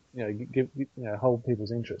 Hold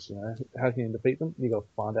people's interest. How can you defeat them? You got to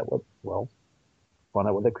find out what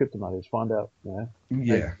their kryptonite is. Find out,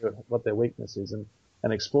 what their weakness is, and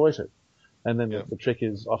exploit it. And then Yeah. the trick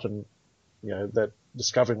is often, that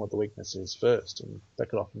discovering what the weakness is first, and that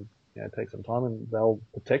could often, take some time, and they'll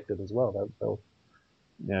protect it as well. They'll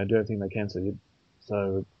do everything they can so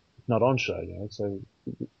it's not on show, so,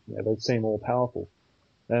 they seem all powerful.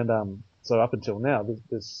 And, so up until now,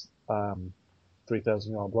 this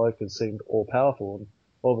 3,000-year-old bloke has seemed all powerful, and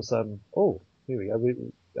all of a sudden, oh, here we go,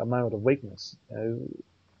 a moment of weakness,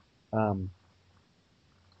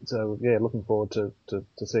 so yeah, looking forward to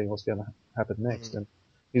seeing what's going to happen next. Mm-hmm. And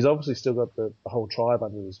he's obviously still got the whole tribe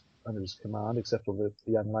under his command, except for the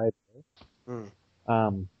young lady.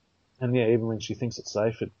 And yeah, even when she thinks it's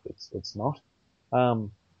safe, it's not.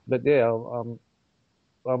 But yeah,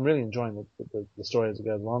 I'm really enjoying the story as it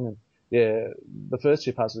goes along. And yeah, the first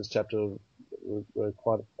two parts of this chapter were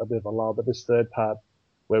quite a bit of a lull, but this third part,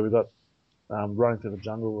 where we've got running through the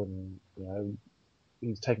jungle, and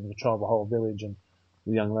he's taking control of the whole village, and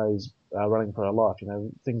the young lady's running for her life.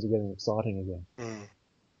 Things are getting exciting again.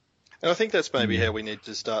 And I think that's maybe how we need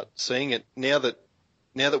to start seeing it now that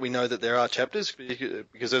we know that there are chapters,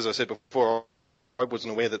 because as I said before, I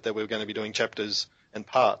wasn't aware that they were going to be doing chapters and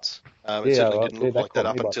parts. It certainly didn't look like that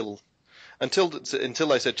up until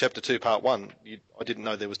they said chapter 2, part 1. I didn't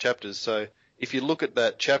know there was chapters. So if you look at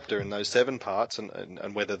that chapter and those 7 parts,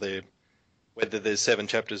 and whether there's 7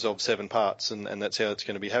 chapters of 7 parts, and that's how it's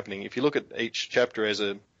going to be happening. If you look at each chapter as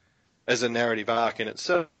a narrative arc in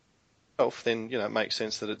itself, then it makes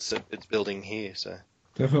sense that it's building here. So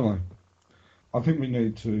definitely, I think we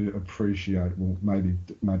need to appreciate. Well,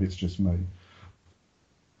 maybe it's just me,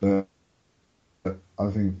 but I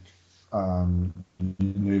think you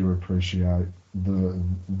need to appreciate the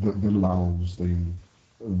lulls, the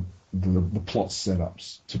plot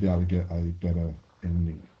setups to be able to get a better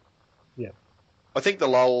ending. Yeah. I think the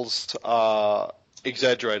lulls are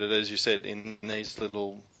exaggerated, as you said, in these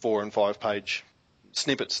little 4 and 5 page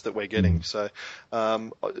snippets that we're getting. So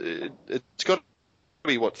it's got to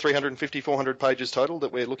be 350, 400 pages total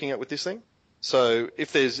that we're looking at with this thing. So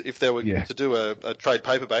if they were to do a trade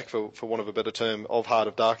paperback, for want of a better term, of Heart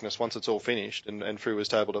of Darkness, once it's all finished, and Frew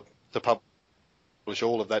was able to publish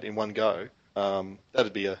all of that in one go,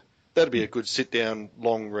 that'd be a good sit down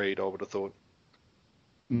long read, I would have thought.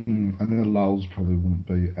 And the lulls probably wouldn't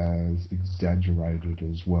be as exaggerated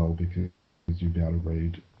as well, because you'd be able to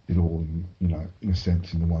read it all in a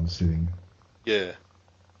sense in the one sitting. Yeah,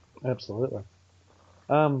 absolutely.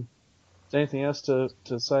 Anything else to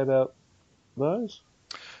say about those?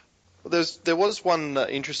 Well, there was one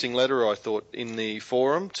interesting letter, I thought, in the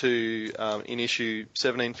forum in issue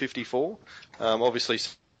 1754, obviously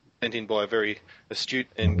sent in by a very astute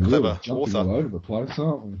and clever author. All over the place,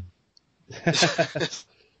 aren't we?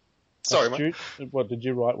 Sorry, mate. What, did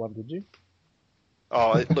you write one, did you?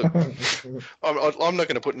 Oh, look, I'm not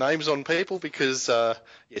going to put names on people because,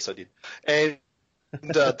 yes, I did. And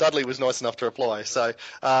Dudley was nice enough to reply. So,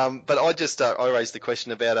 but I raised the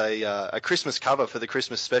question about a Christmas cover for the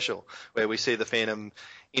Christmas special, where we see the Phantom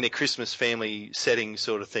in a Christmas family setting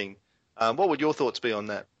sort of thing. What would your thoughts be on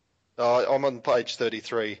that? I'm on page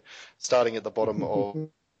 33, starting at the bottom of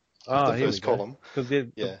the first column. Because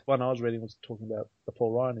the one I was reading was talking about the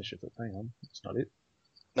Paul Ryan issue. But hang on, that's not it.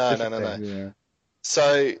 No. Yeah.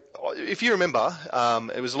 So, if you remember,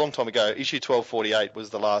 it was a long time ago. Issue 1248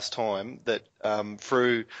 was the last time that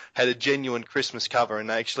Frew had a genuine Christmas cover,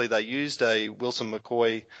 and actually they used a Wilson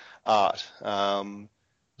McCoy art. Is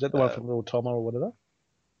that the one from Little Tomo or whatever?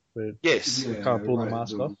 Where yes. You can't pull the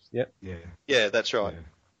mask off. Yep. Yeah, that's right. Yeah.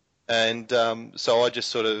 And so I just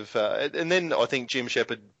sort of, and then I think Jim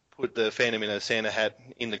Shepard put the Phantom in a Santa hat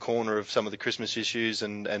in the corner of some of the Christmas issues,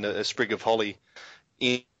 and a sprig of holly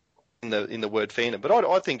in the word Phantom. But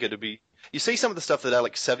I think it'd be, you see some of the stuff that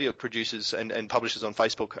Alex Saviuk produces and publishes on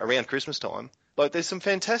Facebook around Christmas time, like there's some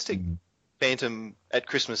fantastic Phantom at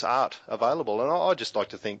Christmas art available, and I just like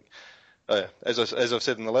to think, as I've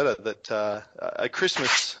said in the letter, that a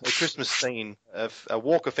Christmas scene, a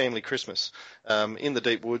Walker family Christmas in the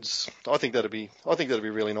deep woods, I think that'd be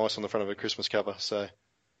really nice on the front of a Christmas cover. So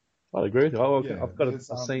I agree with you. I've got a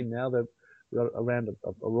scene now that we've got around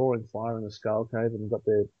a roaring fire in the Skull Cave, and got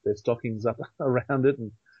their stockings up around it,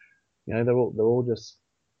 and they're all just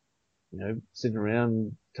sitting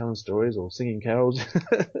around telling stories or singing carols.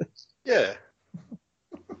 Yeah.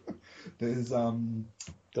 There's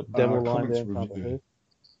got devil lying there in front of her.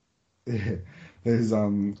 Yeah. There's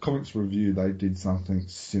Comics Review, they did something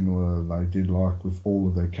similar. They did like with all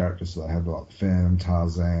of their characters, so they had like Phantom,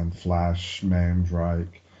 Tarzan, Flash,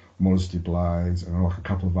 Mandrake, Modesty Blaze, and like a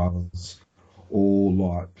couple of others, all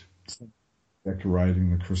like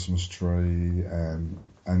decorating the Christmas tree, and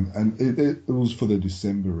it was for the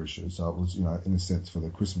December issue, so it was in a sense for the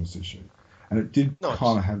Christmas issue. and it did Nice.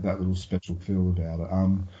 kind of have that little special feel about it.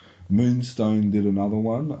 Moonstone did another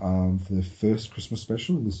one for their first Christmas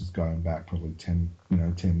special. This is going back probably 10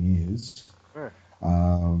 years.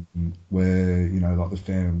 Where like the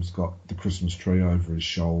Phantom's got the Christmas tree over his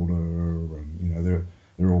shoulder, and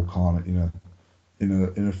they're all kind of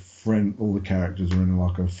in a friend. All the characters are in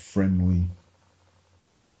like a friendly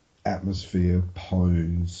atmosphere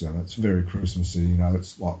pose, and it's very Christmassy.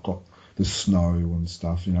 It's like got the snow and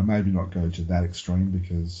stuff. Maybe not go to that extreme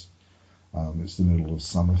because it's the middle of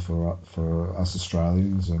summer for us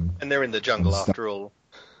Australians, and they're in the jungle after all.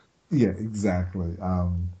 Yeah, exactly.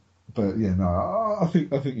 But yeah, no, I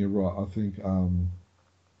think you're right. I think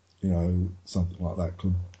something like that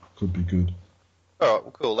could be good. All right,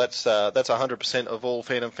 well, cool. That's 100% of all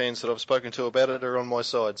Phantom fans that I've spoken to about it are on my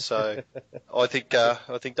side. So I think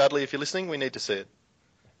Dudley, if you're listening, we need to see it.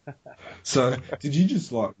 So did you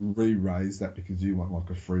just like re-raise that because you want like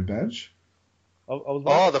a free badge?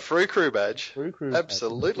 The Free Crew badge. Free Crew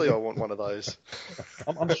Absolutely, I want one of those.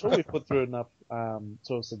 I'm sure we've put through enough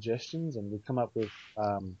sort of suggestions, and we've come up with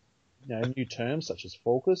new terms such as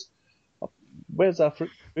focus. Where's our free?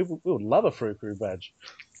 We would love a Free Crew badge.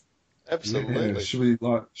 Absolutely. Yeah,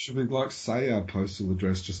 should we say our postal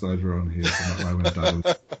address just over on here, so that way when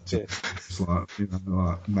Douglas just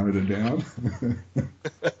note it down.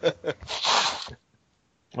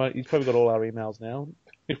 Well, you've probably got all our emails now.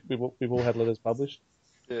 We've all had letters published.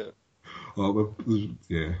 Yeah. Oh,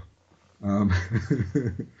 yeah.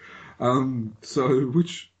 So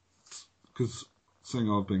because seeing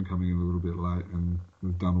I've been coming in a little bit late, and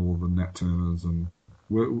we've done all the Nat Turners, and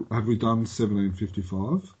have we done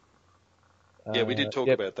 1755? Yeah, we did talk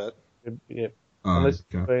about that. Yep. Unless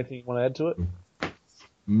there's anything you want to add to it?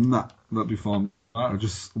 Nah, that'd be fine. I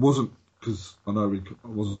just wasn't, because I know I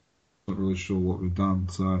wasn't really sure what we've done.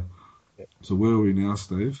 So, So where are we now,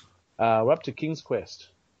 Steve? We're up to King's Quest.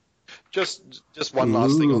 Just one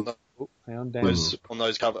last thing on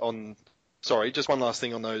just one last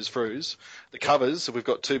thing on those Frews. The covers, we've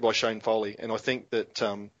got 2 by Shane Foley, and I think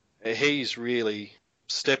that he's really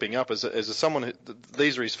stepping up as someone who,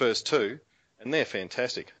 these are his first 2, and they're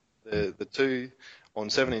fantastic. The 2 on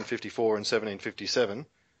 1754 and 1757.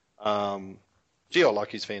 I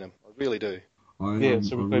like his Phantom. I really do. I really like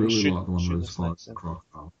the one where he's fighting the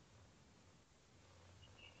crocodile.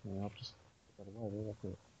 Yeah, I'll just put that away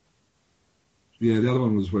there. Yeah, the other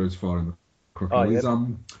one was where he's fighting the crocodile. Oh, yeah.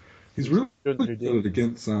 He's really good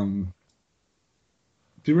against. Do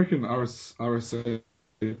you reckon RSPCA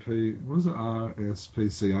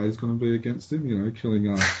is going to be against him?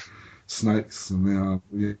 Killing snakes and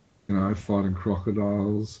now fighting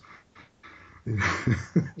crocodiles.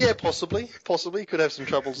 Yeah, possibly. Could have some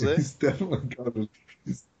troubles there. He's definitely got it.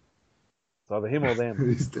 It's either him or them.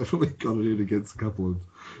 He's definitely got it in against a couple of.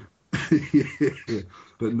 Yeah.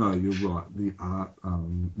 But no, you're right.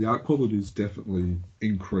 The art quality is definitely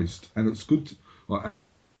increased, and it's good.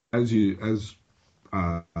 As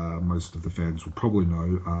most of the fans will probably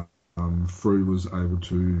know, Frew was able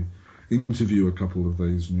to interview a couple of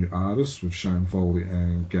these new artists with Shane Foley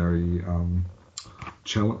and Gary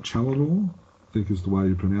Challinor, I think is the way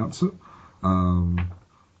you pronounce it. And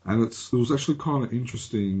it was actually kind of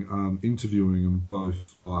interesting talking them both,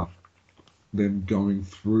 them going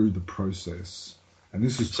through the process. And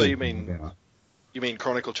this is you mean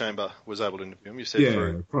Chronicle Chamber was able to interview him? You said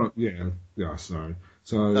sorry.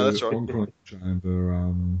 So no, that's right. On Chronicle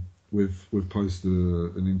Chamber, we've posted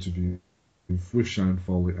an interview with Shane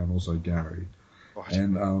Foley and also Gary, right.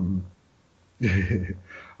 And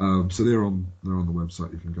so they're on the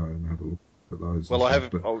website. You can go and have a look at those. Well, I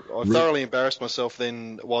thoroughly embarrassed myself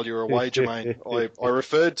then while you were away, Jermaine. I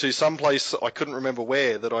referred to some place, I couldn't remember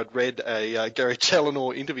where, that I'd read a Gary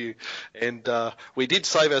Challinor interview, and we did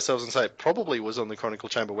save ourselves and say it probably was on the Chronicle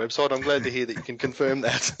Chamber website. I'm glad to hear that you can confirm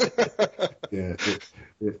that. Yeah,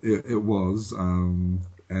 it was, and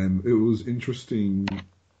it was interesting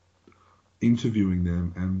interviewing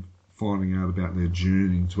them and finding out about their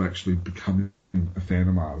journey to actually becoming a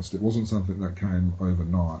Phantom artist. It wasn't something that came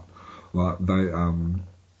overnight.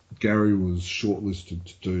 Gary was shortlisted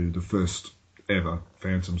to do the first ever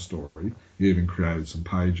Phantom story. He even created some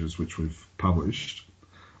pages which we've published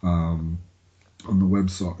on the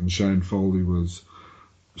website. And Shane Foley was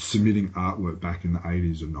submitting artwork back in the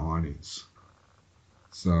 80s and 90s.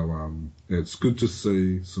 So it's good to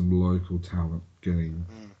see some local talent getting,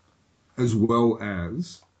 as well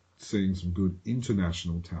as seeing some good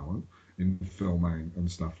international talent in filming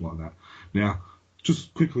and stuff like that. Now,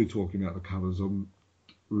 just quickly talking about the covers,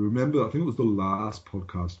 remember, I think it was the last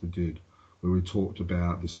podcast we did where we talked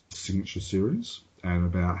about the Signature series and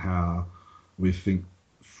about how we think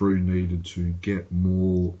Frew needed to get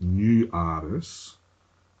more new artists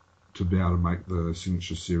to be able to make the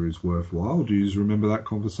Signature Series worthwhile. Do you remember that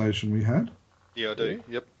conversation we had? Yeah, I do.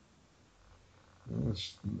 Yep.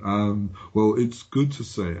 Yes. Well, it's good to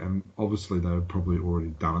see, and obviously they had probably already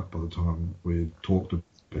done it by the time we talked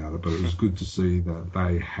about it, but it was good to see that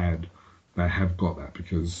they have got that,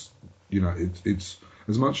 because, you know, it's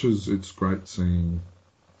as much as it's great seeing,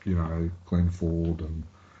 you know, Glenn Ford and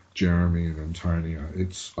Jeremy and Antonio,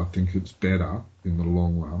 I think it's better in the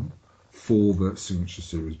long run for the Signature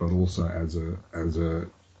Series, but also as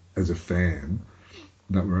a fan,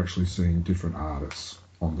 that we're actually seeing different artists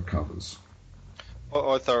on the covers.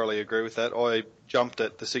 I thoroughly agree with that. I jumped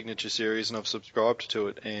at the Signature Series and I've subscribed to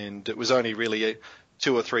it, and it was only really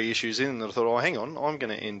 2 or 3 issues in, and I thought, oh, hang on, I'm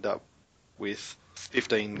going to end up with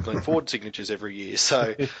 15 Glenn Ford signatures every year.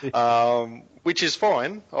 So, which is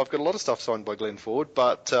fine. I've got a lot of stuff signed by Glenn Ford,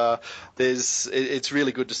 but it's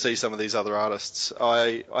really good to see some of these other artists.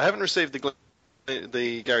 I haven't received the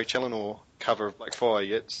Gary Challinor cover of Blackfire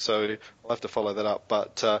yet, so I'll have to follow that up.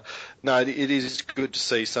 But no, it is good to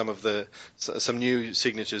see some new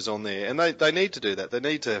signatures on there, and they need to do that. They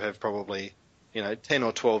need to have probably 10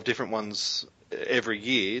 or 12 different ones every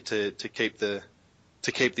year to keep the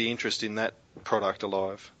interest in that product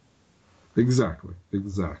alive. Exactly.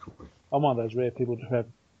 I'm one of those rare people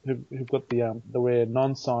who've got the rare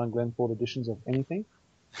non-signed Glenn Ford editions of anything.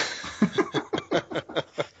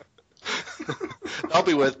 I'll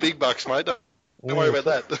be worth big bucks, mate. Don't worry about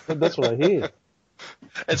that. That's what I hear.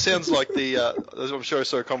 It sounds like I'm sure I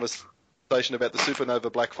saw a conversation about the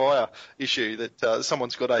Supernova Blackfire issue that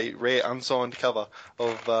someone's got a rare unsigned cover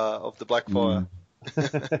of the Blackfire.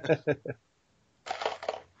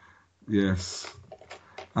 Yes.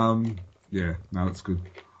 Yeah, no, it's good.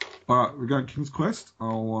 All right, we're going King's Quest.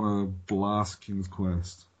 I want to blast King's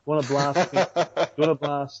Quest. Want to blast? You want to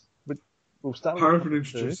blast? We'll start with... Hurry up and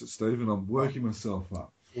introduce it, Stephen. I'm working myself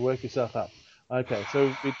up. You work yourself up. Okay,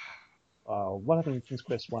 so what happened in King's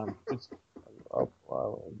Quest 1?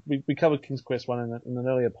 We covered King's Quest 1 in an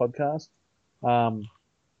earlier podcast.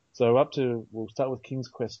 So we'll start with King's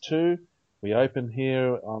Quest 2. We open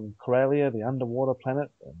here on Coralia, the underwater planet.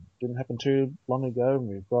 It didn't happen too long ago. And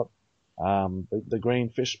we've got the green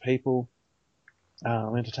fish people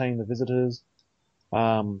entertaining the visitors.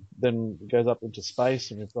 Then it goes up into space,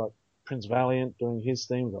 and we've got Prince Valiant doing his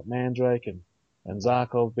thing. We've got Mandrake and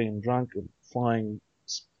Zarkov being drunk and flying,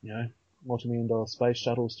 multi-million-dollar space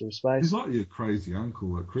shuttles through space. He's like your crazy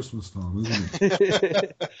uncle at Christmas time, isn't he?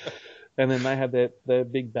 And then they have their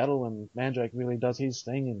big battle, and Mandrake really does his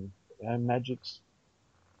thing, and Magic's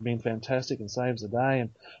been fantastic and saves the day. And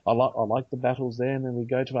I like the battles there. And then we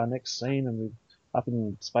go to our next scene, and we're up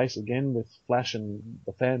in space again with Flash and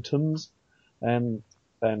the Phantoms and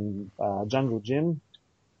Jungle Jim.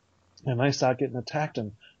 And they start getting attacked,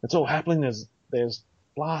 and it's all happening. There's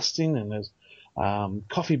blasting, and there's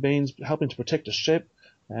coffee beans helping to protect a ship,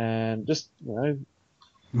 and just then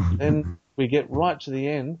we get right to the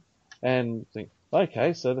end and think,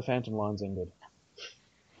 okay, so the Phantom line's ended.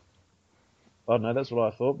 I don't know, that's what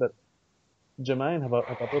I thought, but Jermaine, have I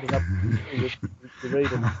brought it up to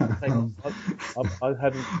read and I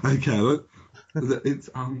haven't. Okay, look, it's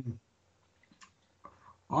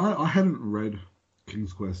I hadn't read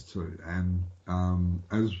King's Quest 2, and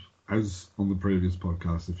as on the previous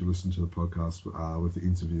podcast, if you listen to the podcast with the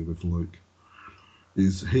interview with Luke,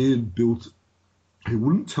 is he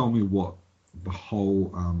wouldn't tell me what the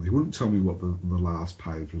whole he wouldn't tell me what the last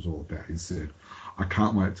page was all about. He said, I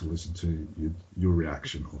can't wait to listen to your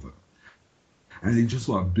reaction of it. And he just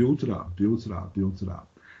built it up, and he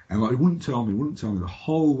wouldn't tell me the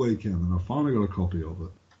whole weekend, and I finally got a copy of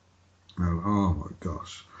it. And oh my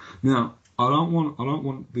gosh! Now I don't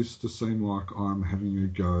want this to seem like I'm having a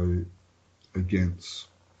go against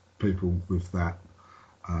people with that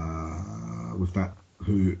who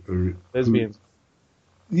are lesbians.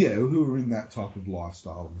 Who are in that type of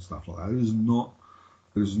lifestyle and stuff like that. It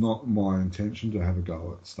is not my intention to have a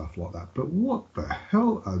go at stuff like that. But what the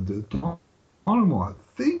hell are the Dynamite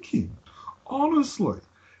thinking? Honestly,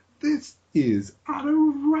 this is utter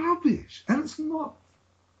rubbish, and it's not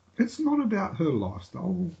about her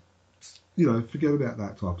lifestyle. Forget about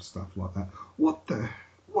that type of stuff like that. What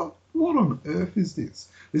on earth is this?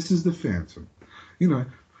 This is the Phantom.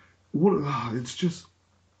 It's just.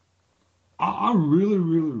 I really,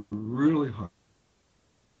 really, really hope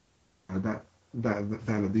that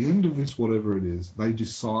at the end of this, whatever it is, they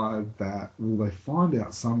decide that, they find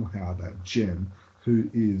out somehow that Jen, who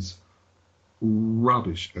is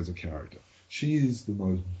rubbish as a character, she is the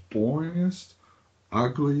most boringest,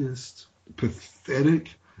 ugliest, pathetic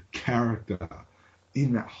character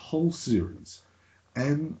in that whole series.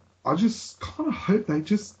 And I just kind of hope they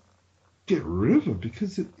just get rid of her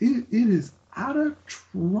because it is utter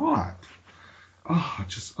tripe.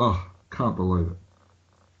 Can't believe it.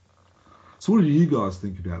 So what do you guys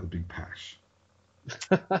think about the Big Pash?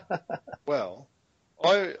 Well,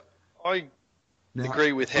 I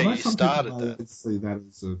agree with how you started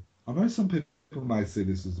that. I know some people may see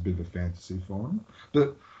this as a bit of a fantasy for them,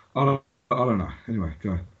 but I don't know. Anyway,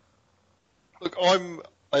 go. Look,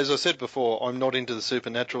 as I said before, I'm not into the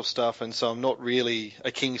supernatural stuff, and so I'm not really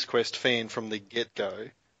a King's Quest fan from the get-go,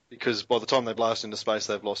 because by the time they blast into space,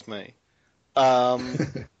 they've lost me.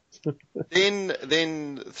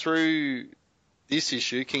 Then through this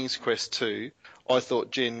issue, King's Quest 2, I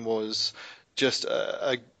thought Jen was just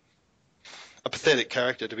a pathetic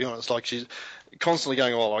character, to be honest. Like, she's constantly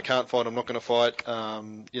going, "Oh, I can't fight. I'm not going to fight."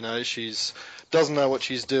 She's doesn't know what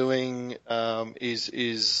she's doing.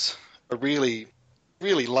 Is a really,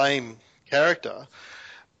 really lame character.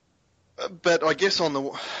 But I guess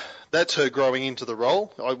that's her growing into the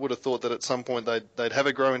role. I would have thought that at some point they'd have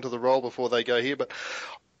her grow into the role before they go here. But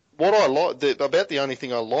what I the only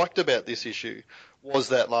thing I liked about this issue was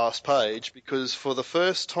that last page, because for the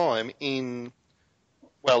first time in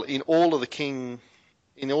all of the King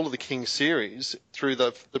series, through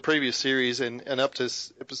the previous series and up to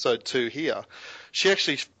episode 2 here, she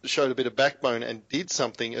actually showed a bit of backbone and did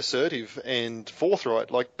something assertive and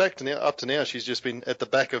forthright. Like up to now, she's just been at the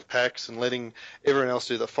back of packs and letting everyone else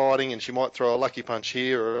do the fighting, and she might throw a lucky punch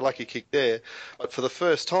here or a lucky kick there. But for the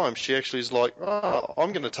first time, she actually is like, "Oh,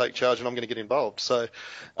 I'm going to take charge and I'm going to get involved." So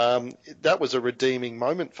that was a redeeming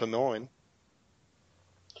moment for mine.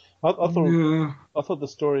 I thought the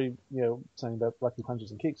story, saying about lucky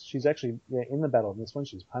punches and kicks, she's actually in the battle in this one.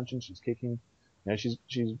 She's punching, she's kicking, she's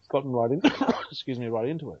gotten right in, right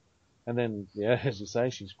into it. And then, as you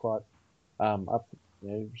say, she's quite up.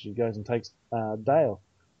 She goes and takes Dale.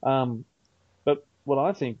 But what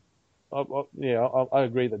I think, I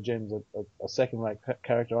agree that Jen's a second-rate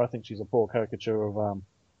character. I think she's a poor caricature of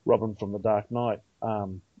Robin from The Dark Knight,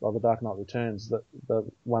 or The Dark Knight Returns, the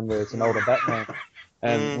one where it's an older Batman.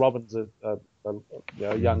 And Robin's a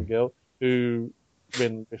young girl who,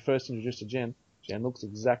 when we first introduced to Jen looks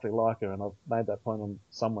exactly like her, and I've made that point on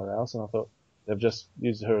somewhere else, and I thought they've just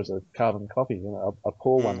used her as a carbon copy, a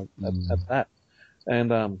poor one at that. And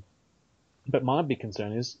but my big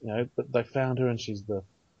concern is, that they found her and she's the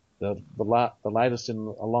latest in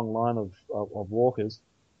a long line of walkers.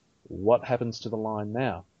 What happens to the line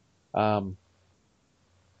now? Well,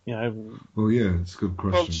 yeah, it's a good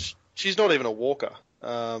question. Well, she's not even a walker.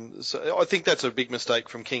 So I think that's a big mistake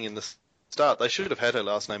from King in the start. They should have had her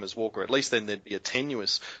last name as Walker. At least then there'd be a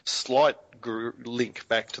tenuous, slight link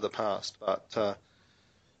back to the past. But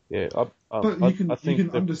I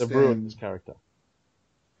think they've ruined this character.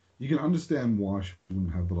 You can understand why she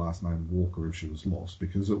wouldn't have the last name Walker if she was lost,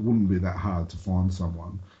 because it wouldn't be that hard to find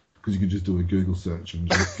someone, because you could just do a Google search and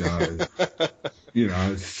just go,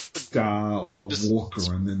 Star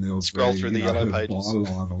Walker, and then there'll scroll be, through the yellow her pages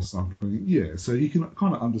byline or something. Yeah, so you can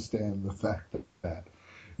kind of understand the fact that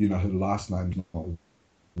her last name's not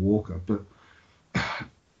Walker. But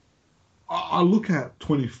I look at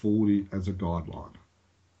 2040 as a guideline,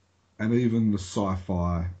 and even the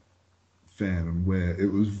sci-fi fandom, where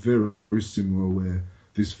it was very, very similar, where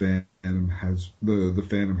this fandom has the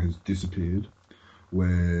fandom has disappeared,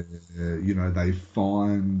 where they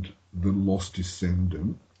find the lost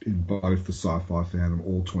descendant in both the sci-fi fandom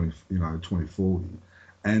or 2040,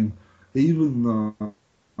 and even though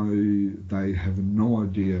they have no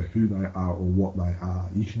idea who they are or what they are,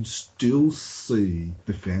 you can still see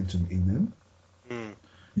the Phantom in them.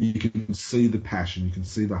 You can see the passion, you can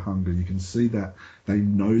see the hunger, you can see that they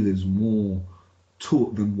know there's more to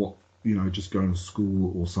it than what, just going to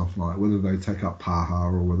school or something like that. Whether they take up Paha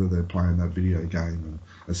or whether they're playing that video game and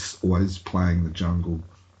it's always playing the jungle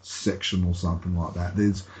section or something like that.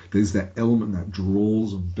 There's that element that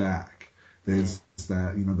draws them back. There's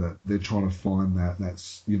that, that they're trying to find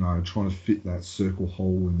that's, trying to fit that circle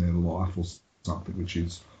hole in their life or something, which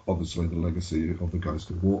is obviously the legacy of the Ghost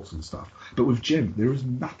of Walks and stuff. But with Jen, there is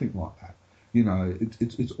nothing like that.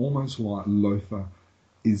 It's almost like Lothar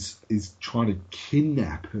is trying to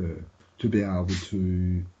kidnap her to be able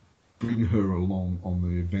to bring her along on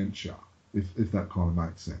the adventure, if that kind of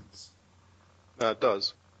makes sense. No, it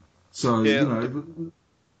does. So,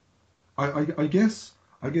 I guess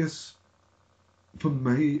for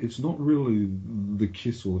me, it's not really the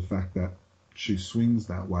kiss or the fact that she swings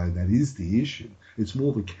that way that is the issue. It's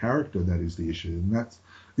more the character that is the issue, and that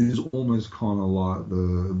is almost kind of like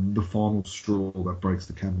the final straw that breaks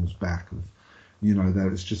the camel's back of, You know,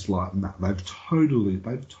 that it's just like, nah, they've totally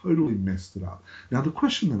messed it up. Now, the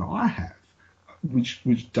question that I have, which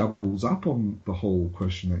doubles up on the whole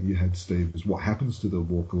question that you had, Steve, is what happens to the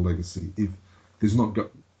Walker legacy if there's not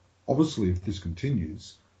obviously if this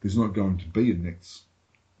continues, there's not going to be a next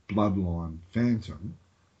bloodline Phantom.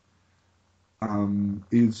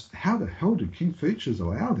 Is how the hell do King Features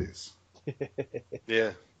allow this?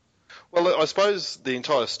 Yeah. Well, I suppose the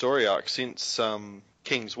entire story arc since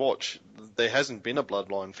King's Watch, there hasn't been a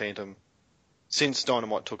bloodline Phantom since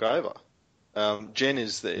Dynamite took over. Jen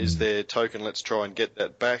is their token. Let's try and get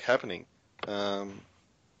that back happening.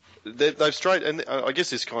 They've strayed, and I guess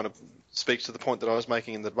this kind of speaks to the point that I was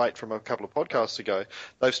making in the debate from a couple of podcasts ago.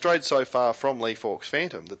 They've strayed so far from Lee Falk's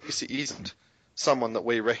Phantom that this isn't someone that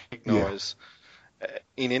we recognise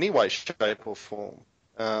in any way, shape or form.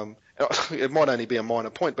 It might only be a minor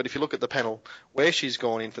point, but if you look at the panel where she's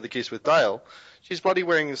gone in for the kiss with Dale, she's bloody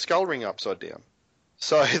wearing the skull ring upside down.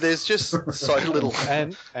 So there's just so little.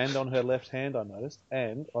 And on her left hand, I noticed,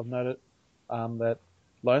 and I've noted that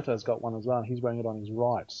Lothar's got one as well. And he's wearing it on his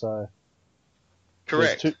right. So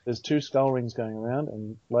correct. There's two skull rings going around,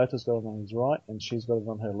 and Lothar's got it on his right, and she's got it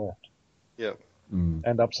on her left. Yeah.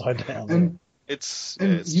 And upside down. And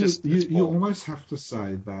you almost have to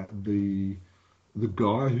say that the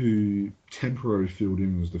guy who temporarily filled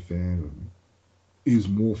in as the Phantom is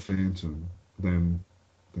more Phantom than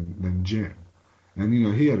Jen. And, you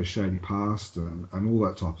know, he had a shady past and all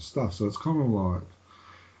that type of stuff. So it's kind of like,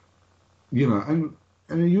 you know,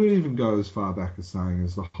 and you would even go as far back as saying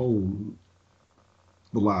as the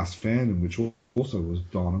last Phantom, which also was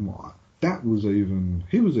Dynamite. He was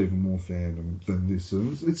even more Phantom than this.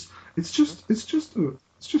 And it's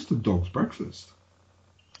just a dog's breakfast.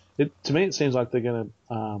 To me, it seems like they're going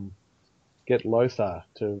to get Lothar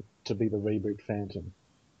to be the reboot Phantom.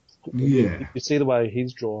 Yeah. You see the way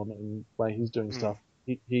he's drawn and the way he's doing stuff.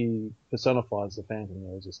 He personifies the Phantom. You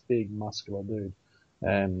know, he's this big, muscular dude.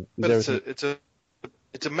 And but it's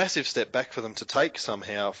a massive step back for them to take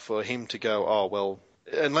somehow for him to go, oh well,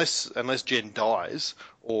 unless Jen dies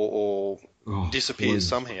or disappears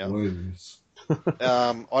somehow. Please.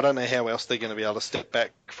 I don't know how else they're going to be able to step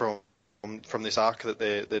back from this arc that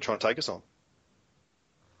they're trying to take us on.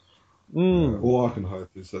 All I can hope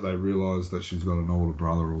is that they realise that she's got an older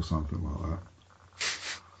brother or something like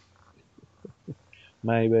that.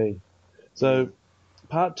 Maybe. So,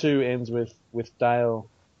 part 2 ends with Dale,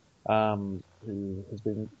 who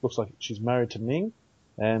looks like she's married to Ming,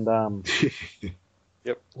 and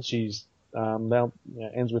yep, she's now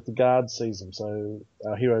ends with the guard season. So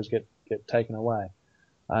our heroes get taken away,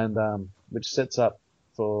 and which sets up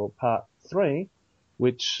for part 3,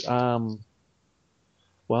 which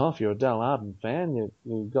well, if you're a Dale Arden fan,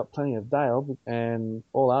 you've got plenty of Dale, and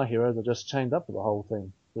all our heroes are just chained up for the whole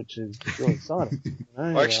thing, which is really exciting. You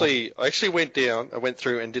know? I actually went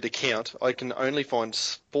through and did a count. I can only find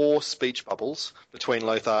 4 speech bubbles between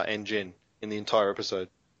Lothar and Jen in the entire episode.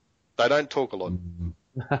 They don't talk a lot.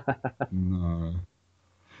 No.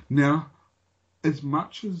 Now, as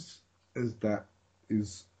much as that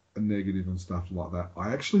is a negative and stuff like that,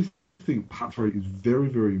 I actually think part 3 is very,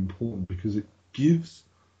 very important because it gives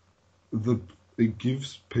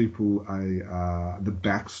people the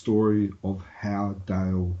backstory of how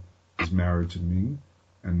Dale is married to Ming,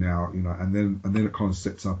 and now and then it kind of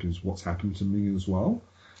sets up is what's happened to Ming as well.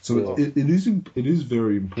 So it is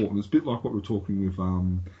very important. It's a bit like what we're talking with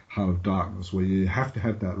Heart of Darkness, where you have to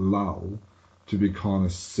have that lull to be kind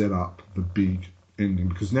of set up the big ending,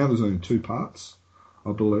 because now there's only 2 parts,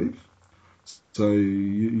 I believe. So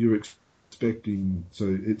you're expecting,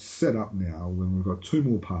 so it's set up now when we've got 2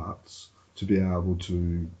 more parts to be able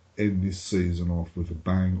to end this season off with a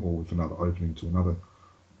bang or with another opening to another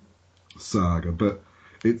saga. But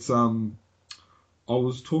it's I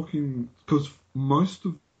was talking, because most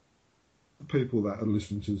of the people that are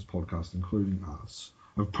listening to this podcast, including us,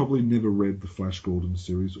 have probably never read the Flash Gordon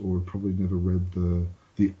series, or have probably never read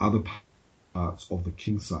the other parts of the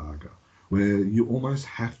King saga, where you almost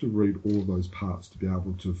have to read all of those parts to be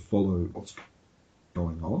able to follow what's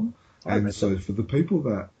going on. And so for the people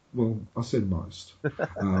that, well, I said most.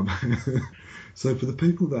 So for the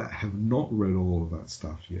people that have not read all of that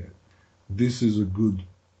stuff yet, this is a good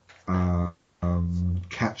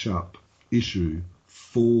catch-up issue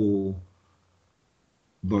for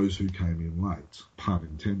those who came in late, pun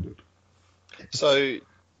intended. So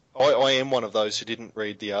I am one of those who didn't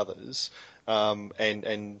read the others,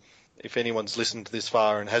 and if anyone's listened to this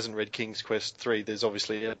far and hasn't read King's Quest 3, there's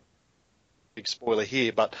obviously a big spoiler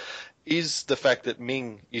here, but is the fact that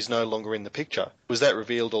Ming is no longer in the picture, was that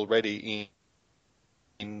revealed already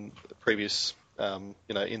in the previous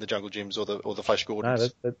in the Jungle Gyms or the Flash No,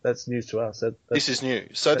 Gordons. that's news to us. This is new.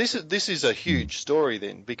 So this is a huge story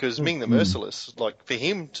then, because Ming the Merciless, like for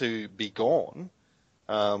him to be gone,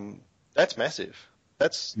 that's massive.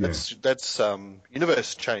 That's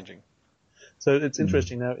universe changing. So it's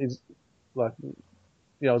interesting now. Is like,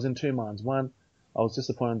 I was in two minds. One, I was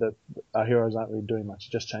disappointed that our heroes aren't really doing much,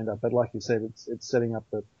 just chained up. But like you said, it's setting up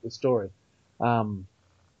the story.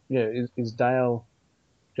 Is Dale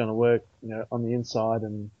going to work, on the inside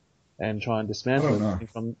and try and dismantle everything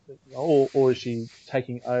from, or is she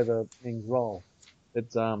taking over Ming's role?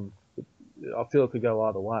 It's I feel it could go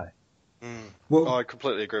either way. Well, I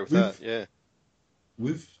completely agree with that. Yeah.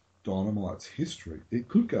 With Dynamite's history, it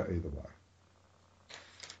could go either way.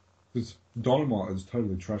 Because Dynamite has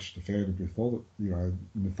totally trashed the fan of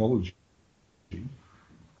mythology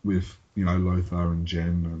with, Lothar and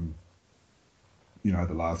Jen and,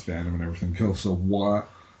 the last Phantom and everything else. So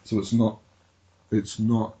it's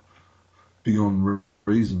not beyond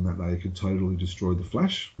reason that they could totally destroy the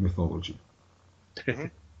Flash mythology.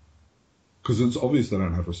 Because it's obvious they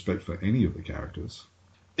don't have respect for any of the characters.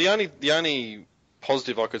 The only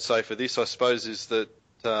positive I could say for this, I suppose, is that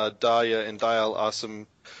Dahlia and Dale are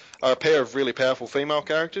a pair of really powerful female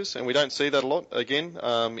characters, and we don't see that a lot again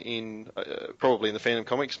probably in the Phantom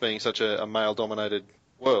comics, being such a male-dominated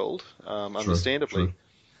world, understandably.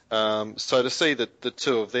 True. So to see that the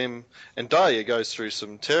two of them, and Dahlia goes through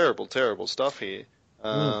some terrible, terrible stuff here.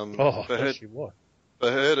 For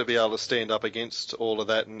her to be able to stand up against all of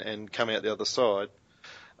that and come out the other side.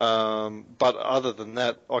 But other than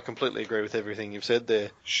that, I completely agree with everything you've said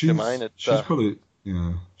there, Jermaine.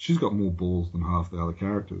 She's got more balls than half the other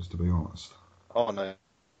characters, to be honest. Oh, no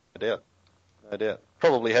doubt. No doubt.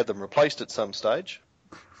 Probably had them replaced at some stage.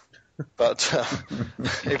 But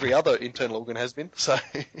every other internal organ has been, so...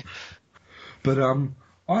 But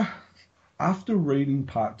after reading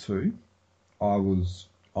part 2, I'd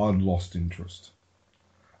lost interest.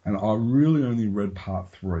 And I really only read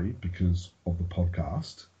part 3 because of the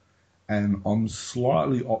podcast. And I'm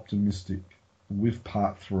slightly optimistic with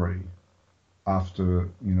part 3 after,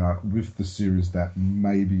 with the series that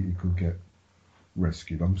maybe it could get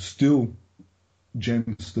rescued.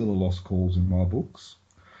 Jen's still a lost cause in my books.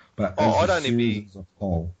 But as a series as a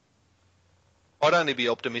whole... I'd only be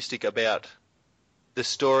optimistic about the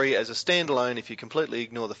story as a standalone if you completely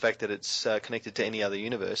ignore the fact that it's connected to any other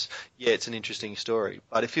universe. Yeah, it's an interesting story.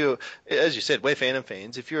 But if you're, as you said, we're Phantom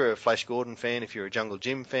fans. If you're a Flash Gordon fan, if you're a Jungle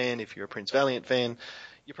Jim fan, if you're a Prince Valiant fan,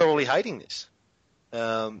 you're probably hating this.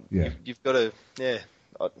 You've got to,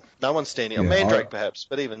 no one's standing up. Mandrake perhaps,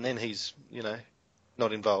 but even then he's,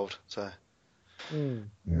 not involved. So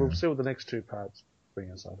We'll see what the next two parts bring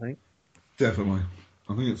us, I think. Definitely.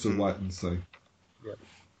 I think it's a wait and see. Yep.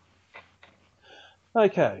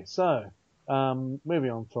 Okay, so moving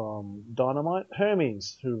on from Dynamite,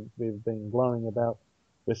 Hermes, who we've been blowing about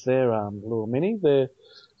with their little mini. Their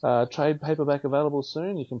trade paperback available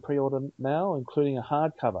soon. You can pre-order now, including a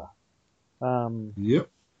hardcover.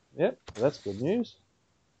 Yep, that's good news.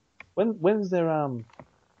 When's their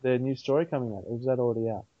new story coming out? Is that already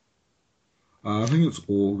out? I think it's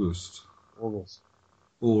August. August.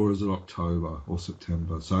 Or is it October or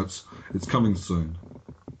September? So it's coming soon.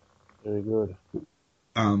 Very good.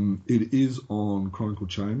 It is on Chronicle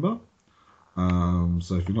Chamber.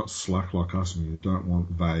 So if you're not slack like us and you don't want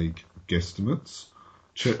vague guesstimates,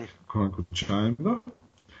 check Chronicle Chamber,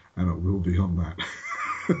 and it will be on that.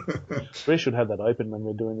 We should have that open when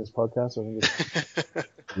we're doing this podcast. I think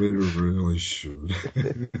we really should.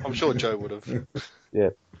 I'm sure Joe would have.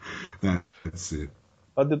 Yeah. That's it.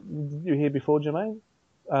 Did you hear before, Jermaine?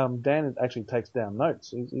 Dan actually takes down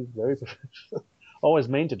notes. He's very professional. I always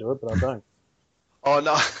mean to do it, but I don't. Oh,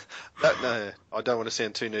 no. No, I don't want to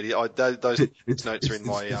sound too nerdy. Those notes are in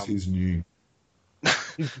my... He's new.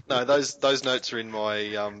 No, those notes are in my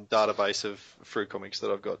database of Fruit comics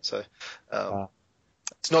that I've got, so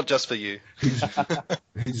it's not just for you.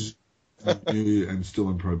 He's new and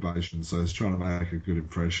still in probation, so he's trying to make a good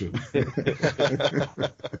impression.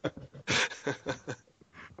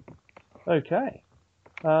 Okay.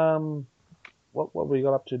 What we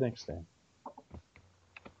got up to next then?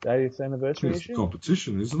 The 80th anniversary issue?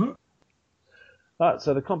 Competition, isn't it? Right,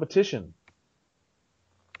 so the competition.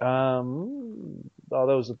 There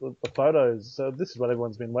was the photos. So this is what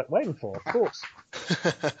everyone's been waiting for, of course.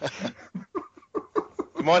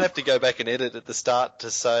 You might have to go back and edit at the start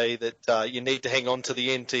to say that you need to hang on to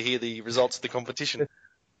the end to hear the results of the competition.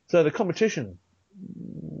 So the competition.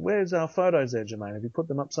 Where's our photos there, Jermaine? Have you put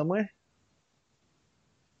them up somewhere?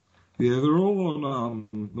 Yeah, they're all on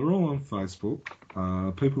Facebook.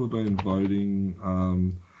 People have been voting.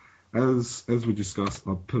 as we discussed,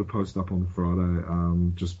 I put a post up on Friday,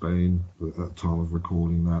 just being at the time of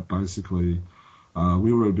recording that. Basically,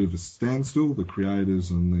 we were at a bit of a standstill, the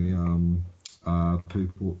creators and the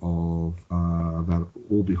people of that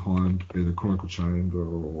all behind either Chronicle Chamber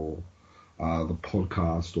or the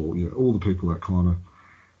podcast, or all the people that kind of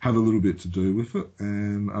have a little bit to do with it.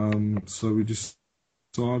 And so we just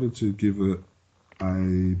decided to give it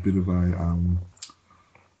a bit of an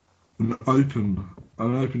open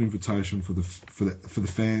invitation for the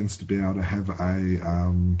fans to be able to have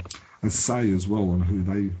a say as well on who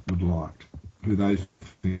they would like, who they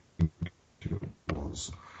think it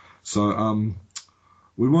was. So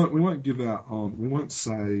we won't give out we won't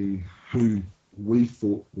say who we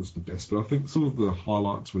thought was the best, but I think some of the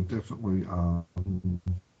highlights were definitely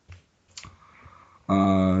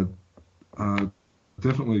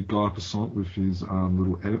definitely Guy Passant with his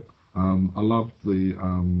little edit. I loved the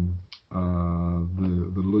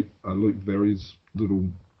Luke Verry's little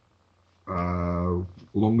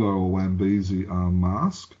Longo or Wambezi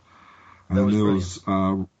mask, and then there was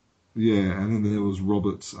and then there was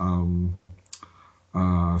Robert's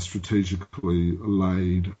strategically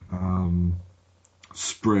laid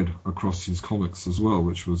spread across his comics as well,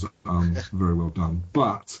 which was very well done.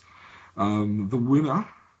 But the winner,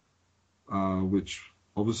 which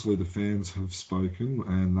obviously the fans have spoken,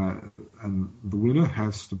 and the winner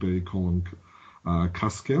has to be Colin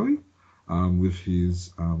Cuskelly with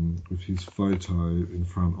his photo in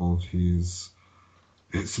front of his.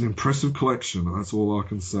 It's an impressive collection. That's all I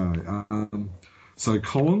can say. So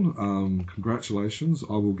Colin, congratulations.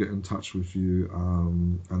 I will get in touch with you,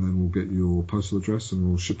 and then we'll get your postal address and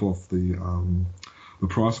we'll ship off the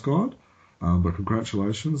price guide. But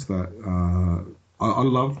congratulations. That I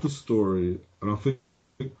love the story, and I think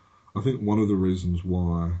one of the reasons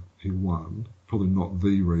why he won, probably not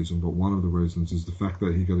the reason, but one of the reasons is the fact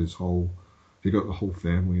that he got the whole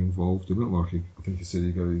family involved in it. Like I think he said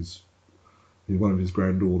he got one of his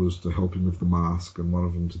granddaughters to help him with the mask and one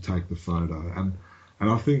of them to take the photo. And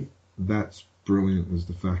I think that's brilliant, is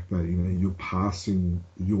the fact that you're passing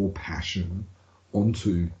your passion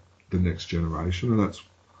onto the next generation,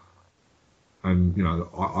 and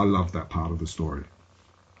I love that part of the story.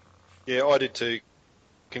 Yeah, I did too.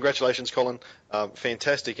 Congratulations, Colin.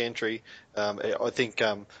 Fantastic entry. I think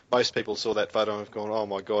most people saw that photo and have gone, "Oh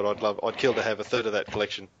my God, I'd kill to have a third of that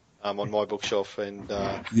collection on my bookshelf," and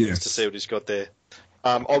just to see what he's got there.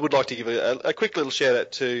 I would like to give a quick little shout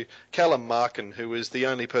out to Callum Markin, who was the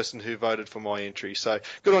only person who voted for my entry. So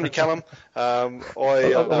good on you, Callum. I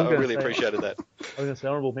really appreciated that. I was going to say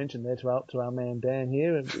honourable mention there to our man Dan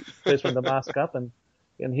here, and first one to mask up, and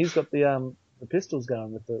he's got the pistols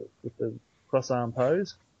going with the cross arm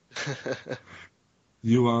pose.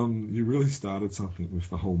 You really started something with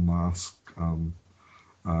the whole mask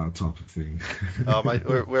type of thing. Oh, mate,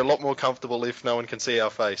 we're a lot more comfortable if no one can see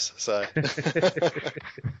our face. So,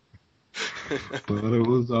 but it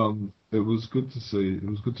was good to see. It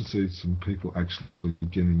was good to see some people actually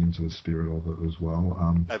getting into the spirit of it as well.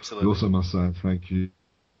 Absolutely. I also must say thank you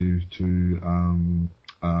to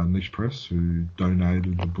Niche Press, who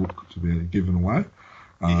donated the book to be given away.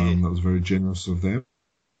 That was very generous of them.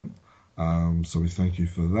 So we thank you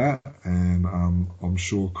for that, and I'm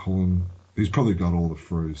sure Colin. He's probably got all the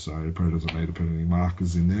through, so he probably doesn't need to put any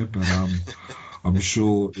markers in there. But I'm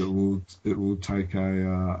sure it will take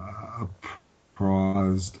a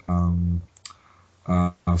prized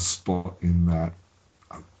spot in that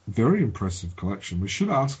very impressive collection. We should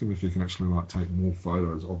ask him if he can actually take more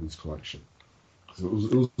photos of his collection. It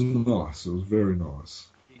was nice. It was very nice.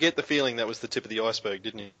 You get the feeling that was the tip of the iceberg,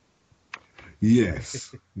 didn't you?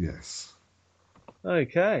 Yes. Yes.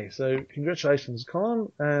 Okay, so congratulations, Colin,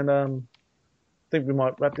 and I think we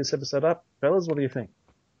might wrap this episode up. Fellas, what do you think?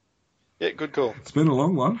 Yeah, good call. It's been a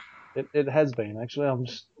long one. It has been, actually. I'm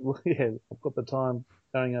just, I've got the time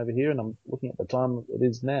going over here, and I'm looking at the time it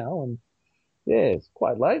is now, and it's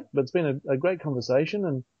quite late, but it's been a great conversation,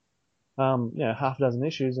 and half a dozen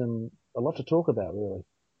issues and a lot to talk about, really.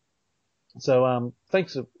 So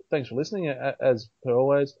thanks for listening, as per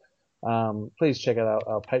always. Please check out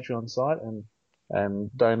our Patreon site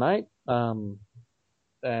and donate.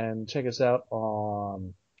 And check us out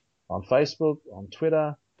on Facebook, on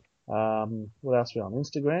Twitter. What else are we on?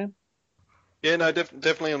 Instagram? Yeah, no,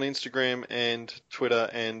 definitely on Instagram and Twitter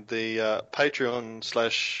and the Patreon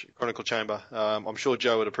 / Chronicle Chamber. I'm sure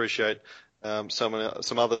Joe would appreciate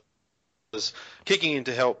some others kicking in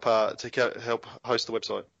to help host the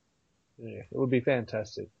website. Yeah, it would be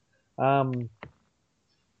fantastic. Anything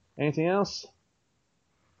else?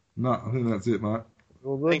 No, I think that's it, mate.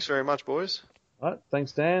 All good? Thanks very much, boys. All right,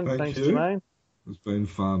 thanks, Dan. Thanks, you. Jermaine. It's been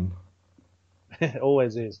fun. It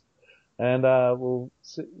always is. And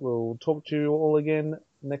we'll talk to you all again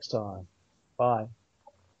next time. Bye.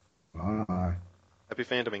 Bye. Happy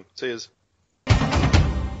fandoming. Cheers.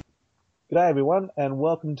 G'day everyone, and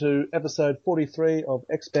welcome to episode 43 of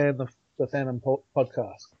Expand the Fandom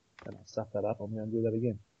podcast. And I stuffed that up. I'm going to do that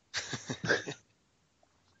again.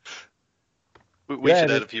 We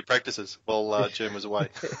should add a few practices while Jim was away.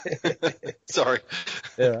 Sorry.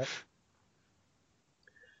 Yeah, right.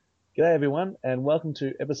 G'day everyone, and welcome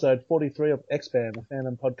to episode 43 of Expand the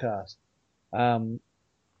Fandom podcast.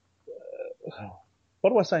 What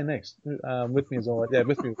do I say next? With me as always. Yeah,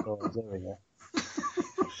 with me as always. There we go.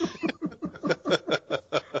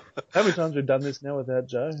 How many times we've done this now without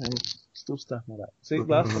Joe, and still stuff like that. See,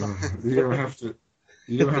 last time. You're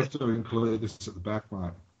gonna have to include this at the back,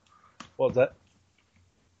 mate. What's that?